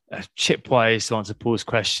 Chip-wise, to answer Paul's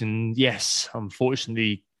question, yes,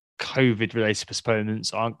 unfortunately, COVID-related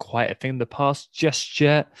postponements aren't quite a thing in the past just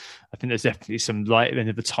yet. I think there's definitely some light at the end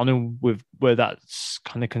of the tunnel with where that's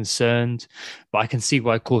kind of concerned. But I can see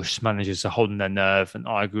why cautious managers are holding their nerve and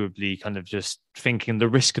arguably kind of just thinking the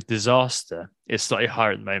risk of disaster is slightly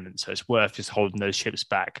higher at the moment. So it's worth just holding those chips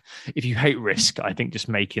back. If you hate risk, I think just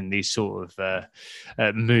making these sort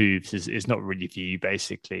of moves is not really for you,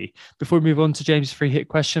 basically. Before we move on to James' free hit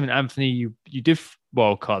question, and Anthony, you did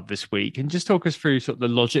wildcard this week, and just talk us through sort of the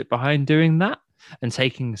logic behind doing that and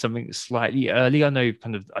taking something slightly early. I know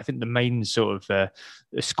I think the main sort of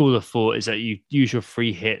school of thought is that you use your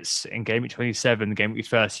free hits in game week 27, game week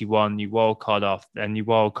 31, you wildcard after, and you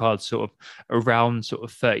wildcard sort of around sort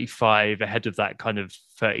of 35 ahead of that kind of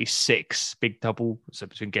 36 big double. So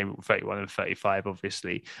between game week 31 and 35,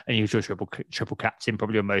 obviously, and you use your triple captain,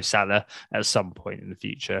 probably on Mo Salah at some point in the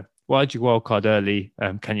future. Why did you wildcard early?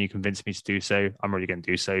 Can you convince me to do so? I'm really going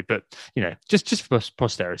to do so, but just for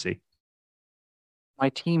posterity. My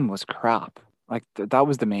team was crap. Like that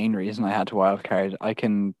was the main reason I had to wildcard. I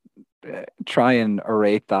can try and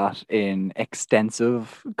orate that in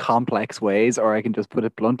extensive, complex ways, or I can just put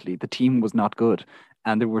it bluntly. The team was not good,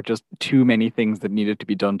 and there were just too many things that needed to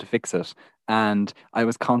be done to fix it. And I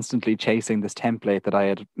was constantly chasing this template that I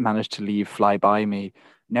had managed to leave fly by me,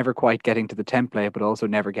 never quite getting to the template, but also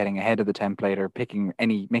never getting ahead of the template or making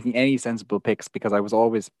any sensible picks, because I was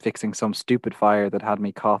always fixing some stupid fire that had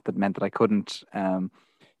me caught that meant that I couldn't,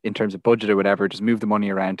 in terms of budget or whatever, just move the money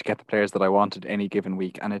around to get the players that I wanted any given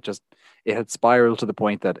week. And it had spiraled to the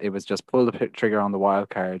point that it was just pull the trigger on the wild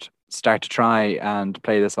card, start to try and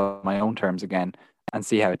play this on my own terms again and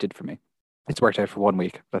see how it did for me. It's worked out for 1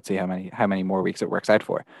 week. Let's see how many more weeks it works out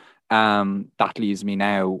for. That leaves me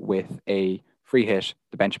now with a free hit,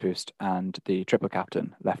 the bench boost, and the triple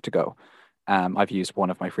captain left to go. I've used one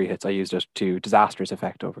of my free hits. I used it to disastrous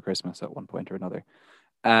effect over Christmas at one point or another.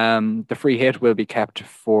 The free hit will be kept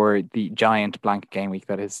for the giant blank game week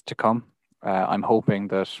that is to come. I'm hoping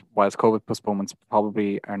that whilst COVID postponements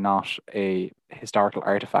probably are not a historical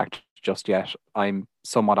artifact just yet, I'm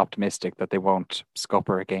somewhat optimistic that they won't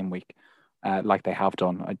scupper a game week like they have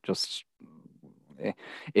done.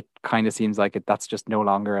 It kind of seems like that's just no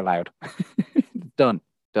longer allowed.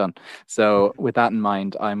 Done. So with that in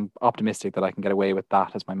mind, I'm optimistic that I can get away with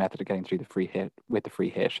that as my method of getting through the free hit with the free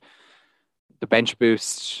hit. The bench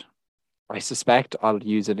boost, I suspect I'll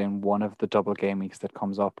use it in one of the double game weeks that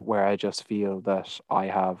comes up where I just feel that I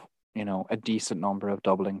have, a decent number of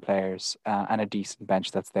doubling players and a decent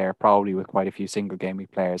bench that's there, probably with quite a few single game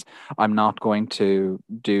week players. I'm not going to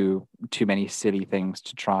do too many silly things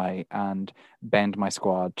to try and bend my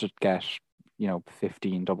squad to get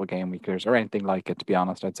 15 double game weekers or anything like it. To be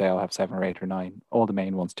honest, I'd say I'll have 7 or 8 or 9, all the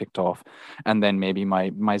main ones ticked off, and then maybe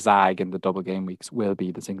my zag in the double game weeks will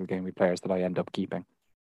be the single game week players that I end up keeping.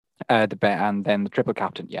 And then the triple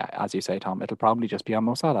captain, yeah, as you say, Tom, it'll probably just be on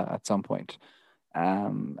Mo Salah at some point.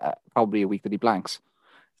 Probably a week that he blanks,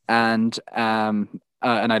 and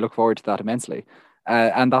I look forward to that immensely.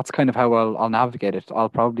 And that's kind of how I'll navigate it. I'll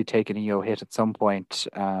probably take an EO hit at some point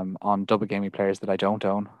on double game week players that I don't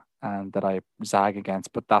own. and that I zag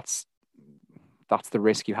against, but that's the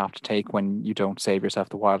risk you have to take when you don't save yourself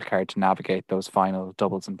the wild card to navigate those final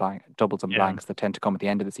doubles and blanks that tend to come at the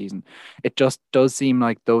end of the season. It just does seem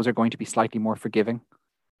like those are going to be slightly more forgiving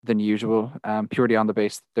than usual, purely on the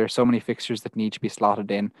base. There are so many fixtures that need to be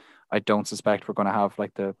slotted in. I don't suspect we're going to have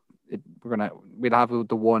like we'll have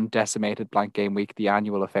the one decimated blank game week, the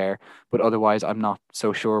annual affair, but otherwise I'm not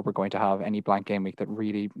so sure we're going to have any blank game week that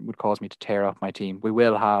really would cause me to tear up my team. We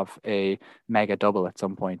will have a mega double at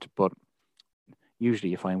some point, but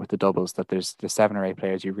usually you find with the doubles that there's the 7 or 8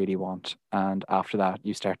 players you really want, and after that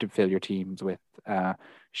you start to fill your teams with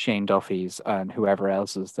Shane Duffy's and whoever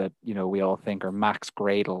else's that we all think are Max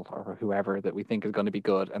Gradle or whoever that we think is going to be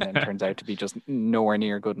good, and then turns out to be just nowhere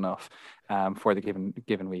near good enough for the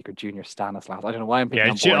given week, or Junior Stanislas. I don't know why I'm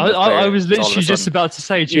picking I was literally just about to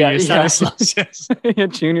say Junior Stanislas. Yes.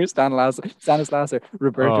 Junior Stanislas or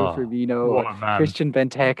Roberto Firmino or Christian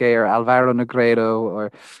Benteke or Alvaro Negredo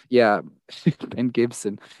or Ben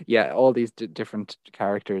Gibson. All these different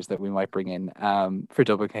characters that we might bring in for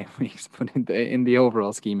double game weeks, but in the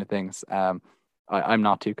overall scheme of things, I'm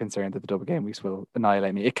not too concerned that the double game weeks will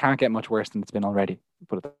annihilate me. It can't get much worse than it's been already,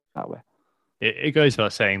 put it that way. It goes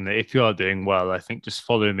without saying that if you are doing well, I think just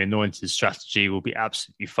following Anointed's strategy will be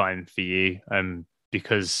absolutely fine for you,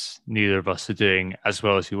 because neither of us are doing as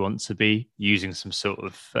well as we want to be. Using some sort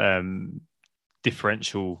of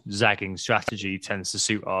differential zagging strategy tends to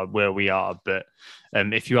suit where we are. But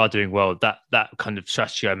if you are doing well, that kind of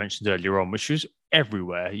strategy I mentioned earlier on, which was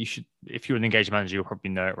everywhere, you should, if you're an engaged manager, you'll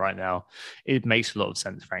probably know it right now. It makes a lot of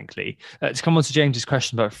sense, frankly. To come on to James's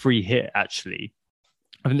question about free hit, actually,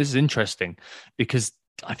 I mean, this is interesting because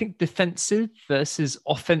I think defensive versus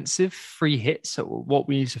offensive free hits are what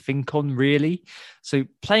we need to think on, really. So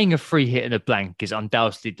playing a free hit in a blank is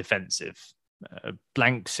undoubtedly defensive.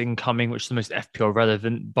 Blanks incoming, which is the most FPL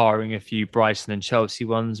relevant, barring a few Brighton and Chelsea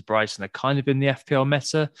ones. Brighton are kind of in the FPL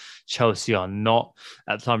meta. Chelsea are not.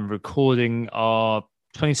 At the time of recording are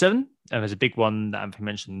 27. And there's a big one that Anthony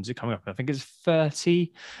mentioned coming up. I think it's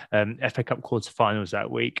 30. FA Cup quarterfinals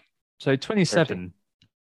that week. So 27. 30.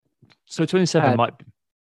 So 27 might be.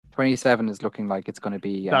 27 is looking like it's going to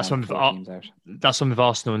be that's one with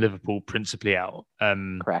Arsenal and Liverpool principally out.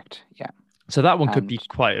 Correct, yeah. So that one could be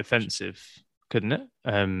quite offensive, couldn't it?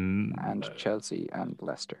 And Chelsea and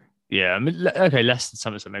Leicester. Yeah, I mean, okay, Leicester,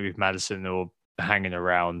 something like maybe Maddison or hanging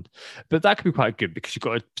around, but that could be quite good because you've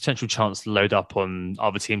got a potential chance to load up on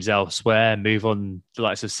other teams elsewhere, move on the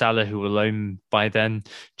likes of Salah, who will loan by then,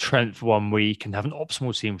 Trent for 1 week, and have an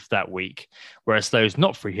optimal team for that week. Whereas those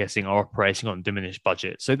not free hitting are operating on diminished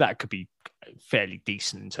budget, so that could be fairly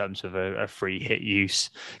decent in terms of a free hit use.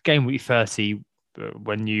 Game week 30.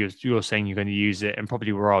 When you're saying you're going to use it, and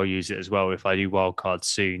probably where I'll use it as well if I do wildcard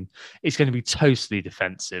soon, it's going to be totally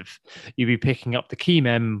defensive. You'll be picking up the key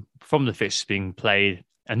mem from the fixtures being played,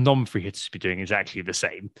 and non-free hitters will be doing exactly the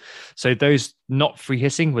same. So those not free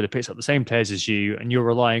hitting would have picked up the same players as you, and you're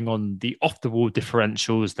relying on the off-the-wall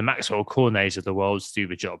differentials, the Maxwell Cornets of the world to do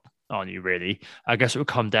the job, aren't you, really? I guess it would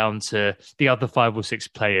come down to the other 5 or 6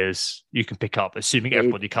 players you can pick up, assuming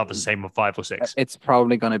everybody covers the same with 5 or 6. It's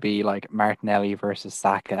probably going to be like Martinelli versus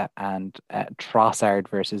Saka and Trossard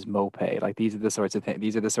versus Mopé. Like these are the sorts of things.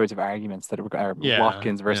 These are the sorts of arguments that are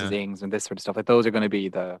Watkins versus Ings and this sort of stuff. Like those are going to be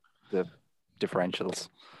the differentials.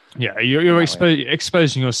 Yeah, you're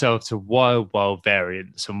exposing yourself to wild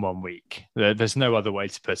variance in 1 week. There's no other way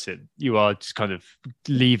to put it. You are just kind of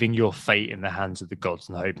leaving your fate in the hands of the gods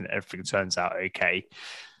and hoping that everything turns out okay.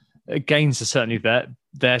 Gains are certainly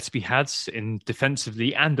there to be had in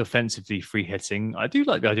defensively and offensively free hitting. I do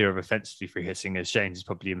like the idea of offensively free hitting, as James is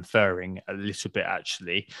probably inferring a little bit,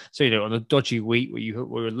 actually. So, on a dodgy week where you're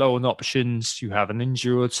low on options, you have an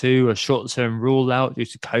injury or two, a short-term rule out due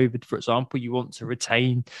to COVID, for example, you want to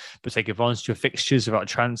retain but take advantage of your fixtures about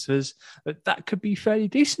transfers. That could be fairly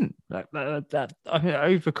decent. Like that I mean,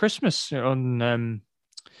 over Christmas on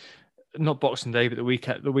not Boxing Day, but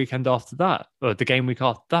the weekend after that, or the game week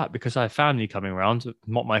after that, because I have family coming around,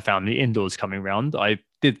 not my family, indoors coming around. I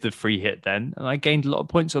did the free hit then, and I gained a lot of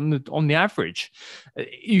points on the average.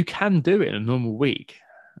 You can do it in a normal week.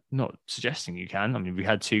 Not suggesting you can. I mean, we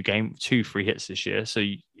had 2 free hits this year, so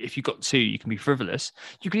if you got 2, you can be frivolous.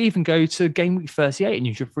 You could even go to game week 38 and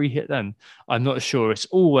use your free hit then. I'm not sure. It's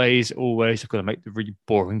always, I've got to make the really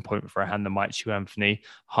boring point before I hand the mic to you, Anthony.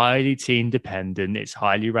 Highly team dependent. It's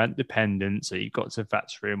highly rank dependent. So you've got to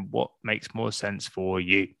factor in what makes more sense for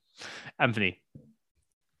you. Anthony.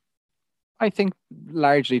 I think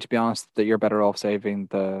largely, to be honest, that you're better off saving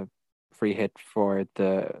the free hit for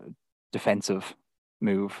the defensive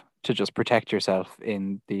move to just protect yourself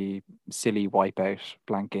in the silly wipeout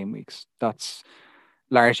blank game weeks. That's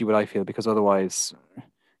largely what I feel, because otherwise,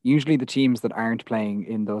 usually the teams that aren't playing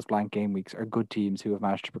in those blank game weeks are good teams who have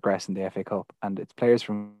managed to progress in the FA Cup, and it's players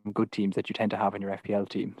from good teams that you tend to have in your FPL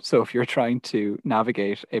team. So if you're trying to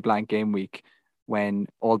navigate a blank game week when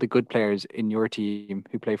all the good players in your team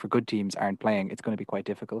who play for good teams aren't playing, it's going to be quite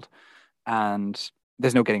difficult. And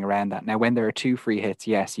there's no getting around that. Now, when there are 2 free hits,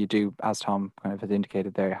 yes, you do, as Tom kind of has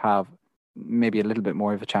indicated there, have maybe a little bit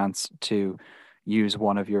more of a chance to use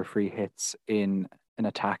one of your free hits in an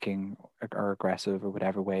attacking or aggressive or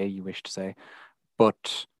whatever way you wish to say.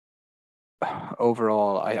 But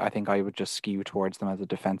overall, I think I would just skew towards them as a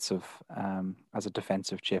defensive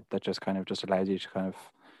chip that just kind of just allows you to kind of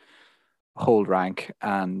hold rank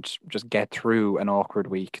and just get through an awkward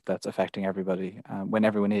week that's affecting everybody when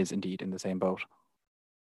everyone is indeed in the same boat.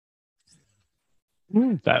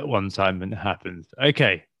 That one time when it happened.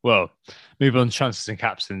 Okay, well, move on to transfers and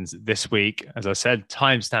captains this week. As I said,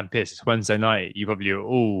 timestamp is it's Wednesday night. You probably are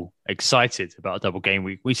all excited about a double game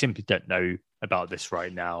week. We simply don't know about this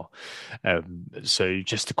right now. So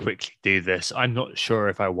just to quickly do this, I'm not sure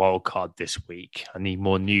if I wildcard this week. I need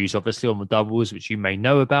more news, obviously, on the doubles, which you may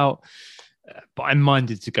know about. But I'm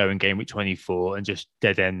minded to go in game week 24 and just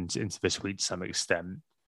dead end into this week to some extent.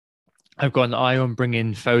 I've got an eye on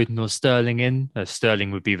bringing Foden or Sterling in.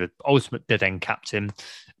 Sterling would be the ultimate dead end captain,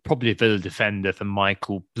 probably a Villa defender for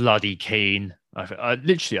Michael Bloody Keane.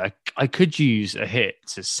 I could use a hit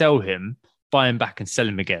to sell him, buy him back and sell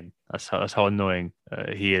him again. That's how annoying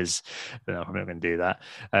he is. But no, I'm not going to do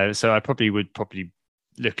that. So I would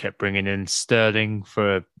look at bringing in Sterling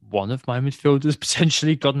for one of my midfielders,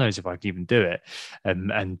 potentially. God knows if I can even do it.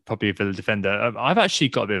 And probably a Villa defender. I've actually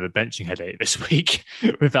got a bit of a benching headache this week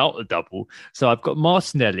without the double. So I've got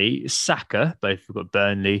Martinelli, Saka, both have got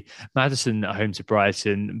Burnley, Maddison at home to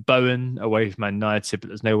Brighton, Bowen away from Man United, but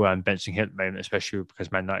there's no way I'm benching him at the moment, especially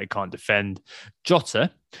because Man United can't defend.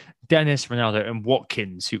 Jota, Dennis, Ronaldo and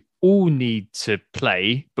Watkins, who all need to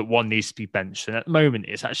play, but one needs to be benched. And at the moment,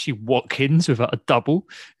 it's actually Watkins without a double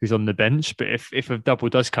who's on the bench. But if a double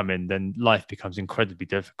does come in, then life becomes incredibly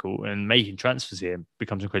difficult and making transfers here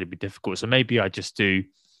becomes incredibly difficult. So maybe I just do,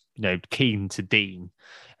 Keane to Dean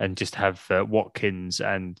and just have Watkins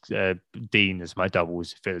and Dean as my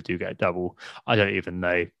doubles if I do get a double. I don't even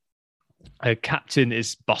know. Captain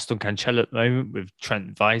is Boston Cancelo at the moment with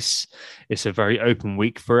Trent Weiss. It's a very open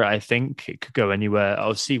week for it, I think. It could go anywhere.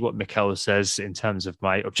 I'll see what Mikel says in terms of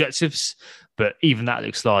my objectives, but even that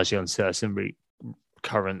looks largely uncertain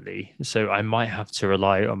currently. So I might have to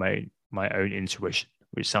rely on my own intuition,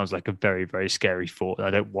 which sounds like a very, very scary thought.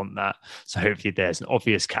 I don't want that. So hopefully there's an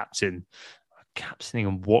obvious captaining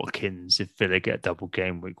on Watkins if Villa get a double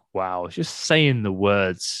game week. Wow. Just saying the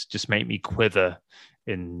words just make me quiver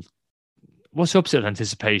in... What's the opposite of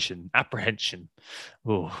anticipation? Apprehension.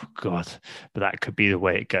 Oh, God. But that could be the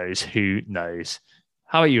way it goes. Who knows?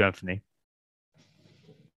 How are you, Anthony?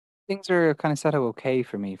 Things are kind of set up okay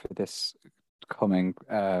for me for this coming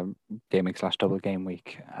game week / double game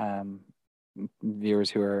week. Viewers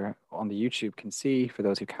who are on the YouTube can see. For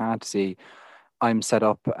those who can't see, I'm set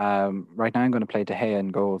up. Right now I'm going to play De Gea in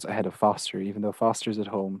goals ahead of Foster, even though Foster's at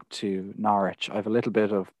home to Norwich. I have a little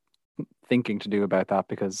bit of thinking to do about that,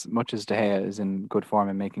 because much as De Gea is in good form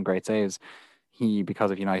and making great saves, he, because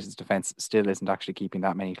of United's defence, still isn't actually keeping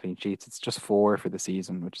that many clean sheets. It's just 4 for the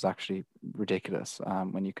season, which is actually ridiculous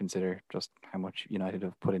when you consider just how much United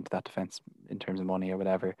have put into that defence in terms of money or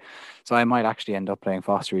whatever. So I might actually end up playing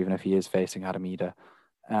Foster even if he is facing Adam Idah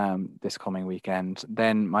this coming weekend.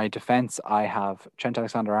 Then my defence, I have Trent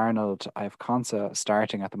Alexander-Arnold. I have Konsa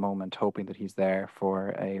starting at the moment, hoping that he's there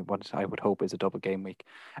for what I would hope is a double game week.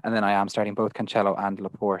 And then I am starting both Cancelo and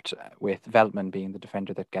Laporte, with Veltman being the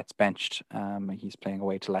defender that gets benched. He's playing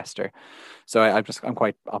away to Leicester. So I'm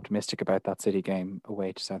quite optimistic about that City game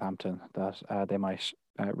away to Southampton, that they might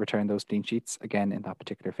return those clean sheets again in that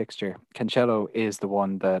particular fixture. Cancelo is the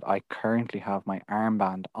one that I currently have my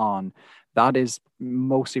armband on. That is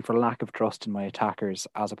mostly for lack of trust in my attackers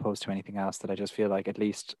as opposed to anything else, that I just feel like, at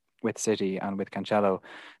least with City and with Cancelo,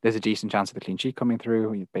 there's a decent chance of the clean sheet coming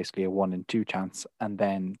through, basically a 1 in 2 chance. And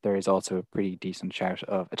then there is also a pretty decent shout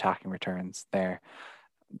of attacking returns there.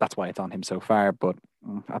 That's why it's on him so far. But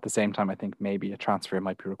at the same time, I think maybe a transfer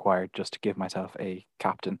might be required just to give myself a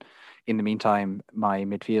captain. In the meantime, my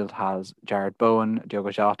midfield has Jared Bowen, Diogo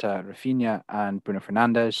Jota, Rafinha, and Bruno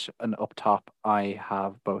Fernandes. And up top, I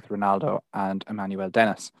have both Ronaldo and Emmanuel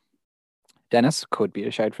Dennis. Dennis could be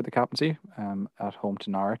a shout for the captaincy at home to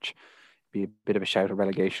Norwich. Be a bit of a shout of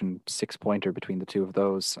relegation 6-pointer between the two of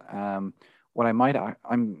those. What I might,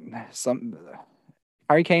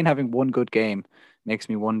 Harry Kane having one good game makes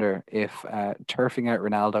me wonder if turfing out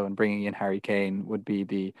Ronaldo and bringing in Harry Kane would be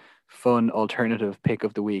the fun alternative pick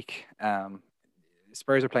of the week.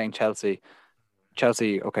 Spurs are playing Chelsea.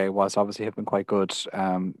 Chelsea, okay, was obviously have been quite good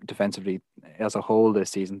defensively as a whole this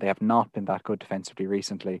season. They have not been that good defensively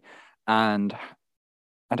recently. And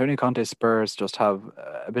Antonio Conte's Spurs just have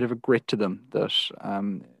a bit of a grit to them that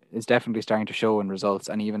is definitely starting to show in results,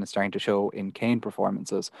 and even is starting to show in Kane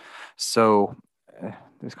performances. So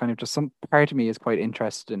there's kind of just some part of me is quite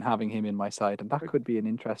interested in having him in my side, and that could be an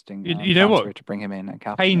interesting you know transfer what? to bring him in and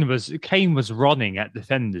captain. Kane was running at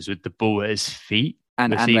defenders with the ball at his feet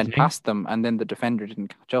and this went evening. past them, and then the defender didn't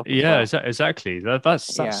catch up. Yeah, well. exactly.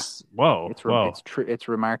 That's wow. It's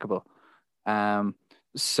remarkable.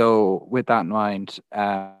 So with that in mind,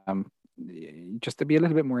 just to be a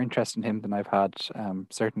little bit more interested in him than I've had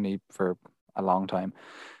certainly for a long time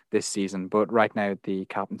this season. But right now the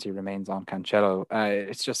captaincy remains on Cancelo.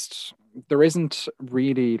 It's just there isn't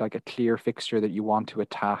really like a clear fixture that you want to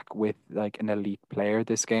attack with like an elite player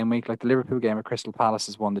this game week. Like the Liverpool game at Crystal Palace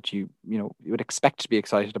is one that you would expect to be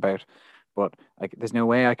excited about, but like there's no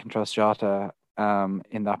way I can trust Jota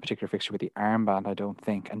in that particular fixture with the armband, I don't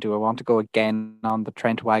think. And do I want to go again on the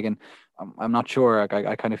Trent wagon? I'm not sure.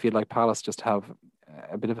 I kind of feel like Palace just have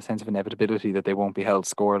a bit of a sense of inevitability that they won't be held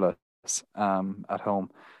scoreless at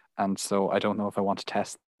home. And so I don't know if I want to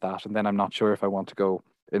test that. And then I'm not sure if I want to go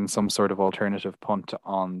in some sort of alternative punt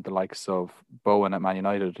on the likes of Bowen at Man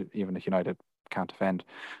United, even if United can't defend.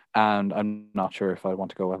 And I'm not sure if I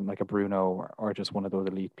want to go on like a Bruno or just one of those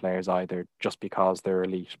elite players either, just because they're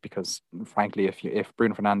elite. Because frankly, if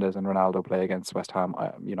Bruno Fernandes and Ronaldo play against West Ham,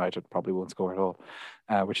 United probably won't score at all,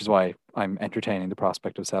 which is why I'm entertaining the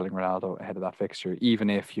prospect of selling Ronaldo ahead of that fixture, even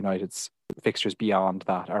if United's fixtures beyond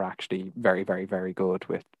that are actually very, very, very good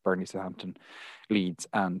with Burnley, Southampton, Leeds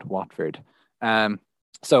and Watford.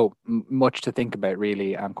 So much to think about,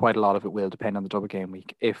 really, and quite a lot of it will depend on the double game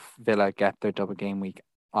week. If Villa get their double game week,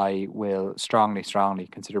 I will strongly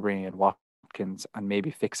consider bringing in Watkins and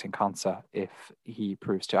maybe fixing Konsa if he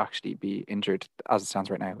proves to actually be injured. As it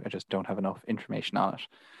stands right now, I just don't have enough information on it.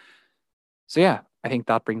 So yeah, I think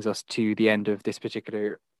that brings us to the end of this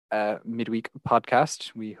particular midweek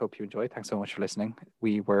podcast. We hope you enjoyed. Thanks so much for listening.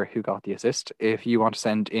 We were Who Got the Assist. If you want to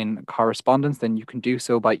send in correspondence, then you can do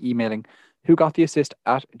so by emailing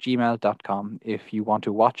whogottheassist@gmail.com. If you want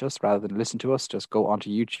to watch us rather than listen to us, just go onto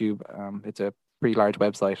YouTube. It's a pretty large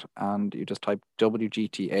website, and you just type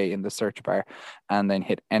WGTA in the search bar and then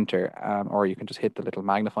hit enter, or you can just hit the little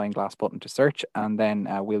magnifying glass button to search, and then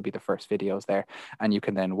we'll be the first videos there, and you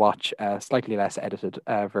can then watch slightly less edited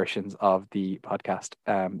versions of the podcast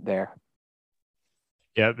there.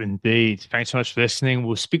 Yep, indeed. Thanks so much for listening.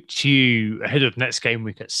 We'll speak to you ahead of next game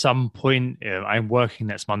week at some point. I'm working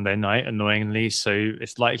next Monday night, annoyingly, so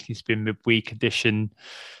it's likely to be a midweek edition,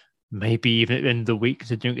 maybe even at the end of the week,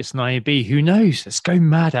 considering it's an IAB. Who knows? Let's go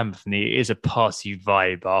mad, Anthony. It is a party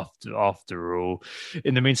vibe after all.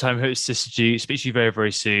 In the meantime, hope to speak to you very,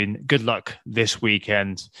 very soon. Good luck this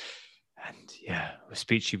weekend. And yeah, we'll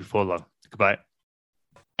speak to you before long. Goodbye.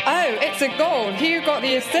 Oh, it's a goal. Who got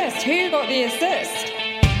the assist? Who got the assist?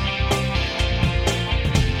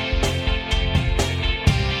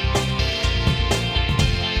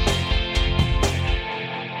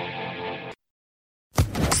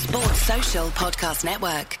 Sports Social Podcast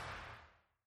Network.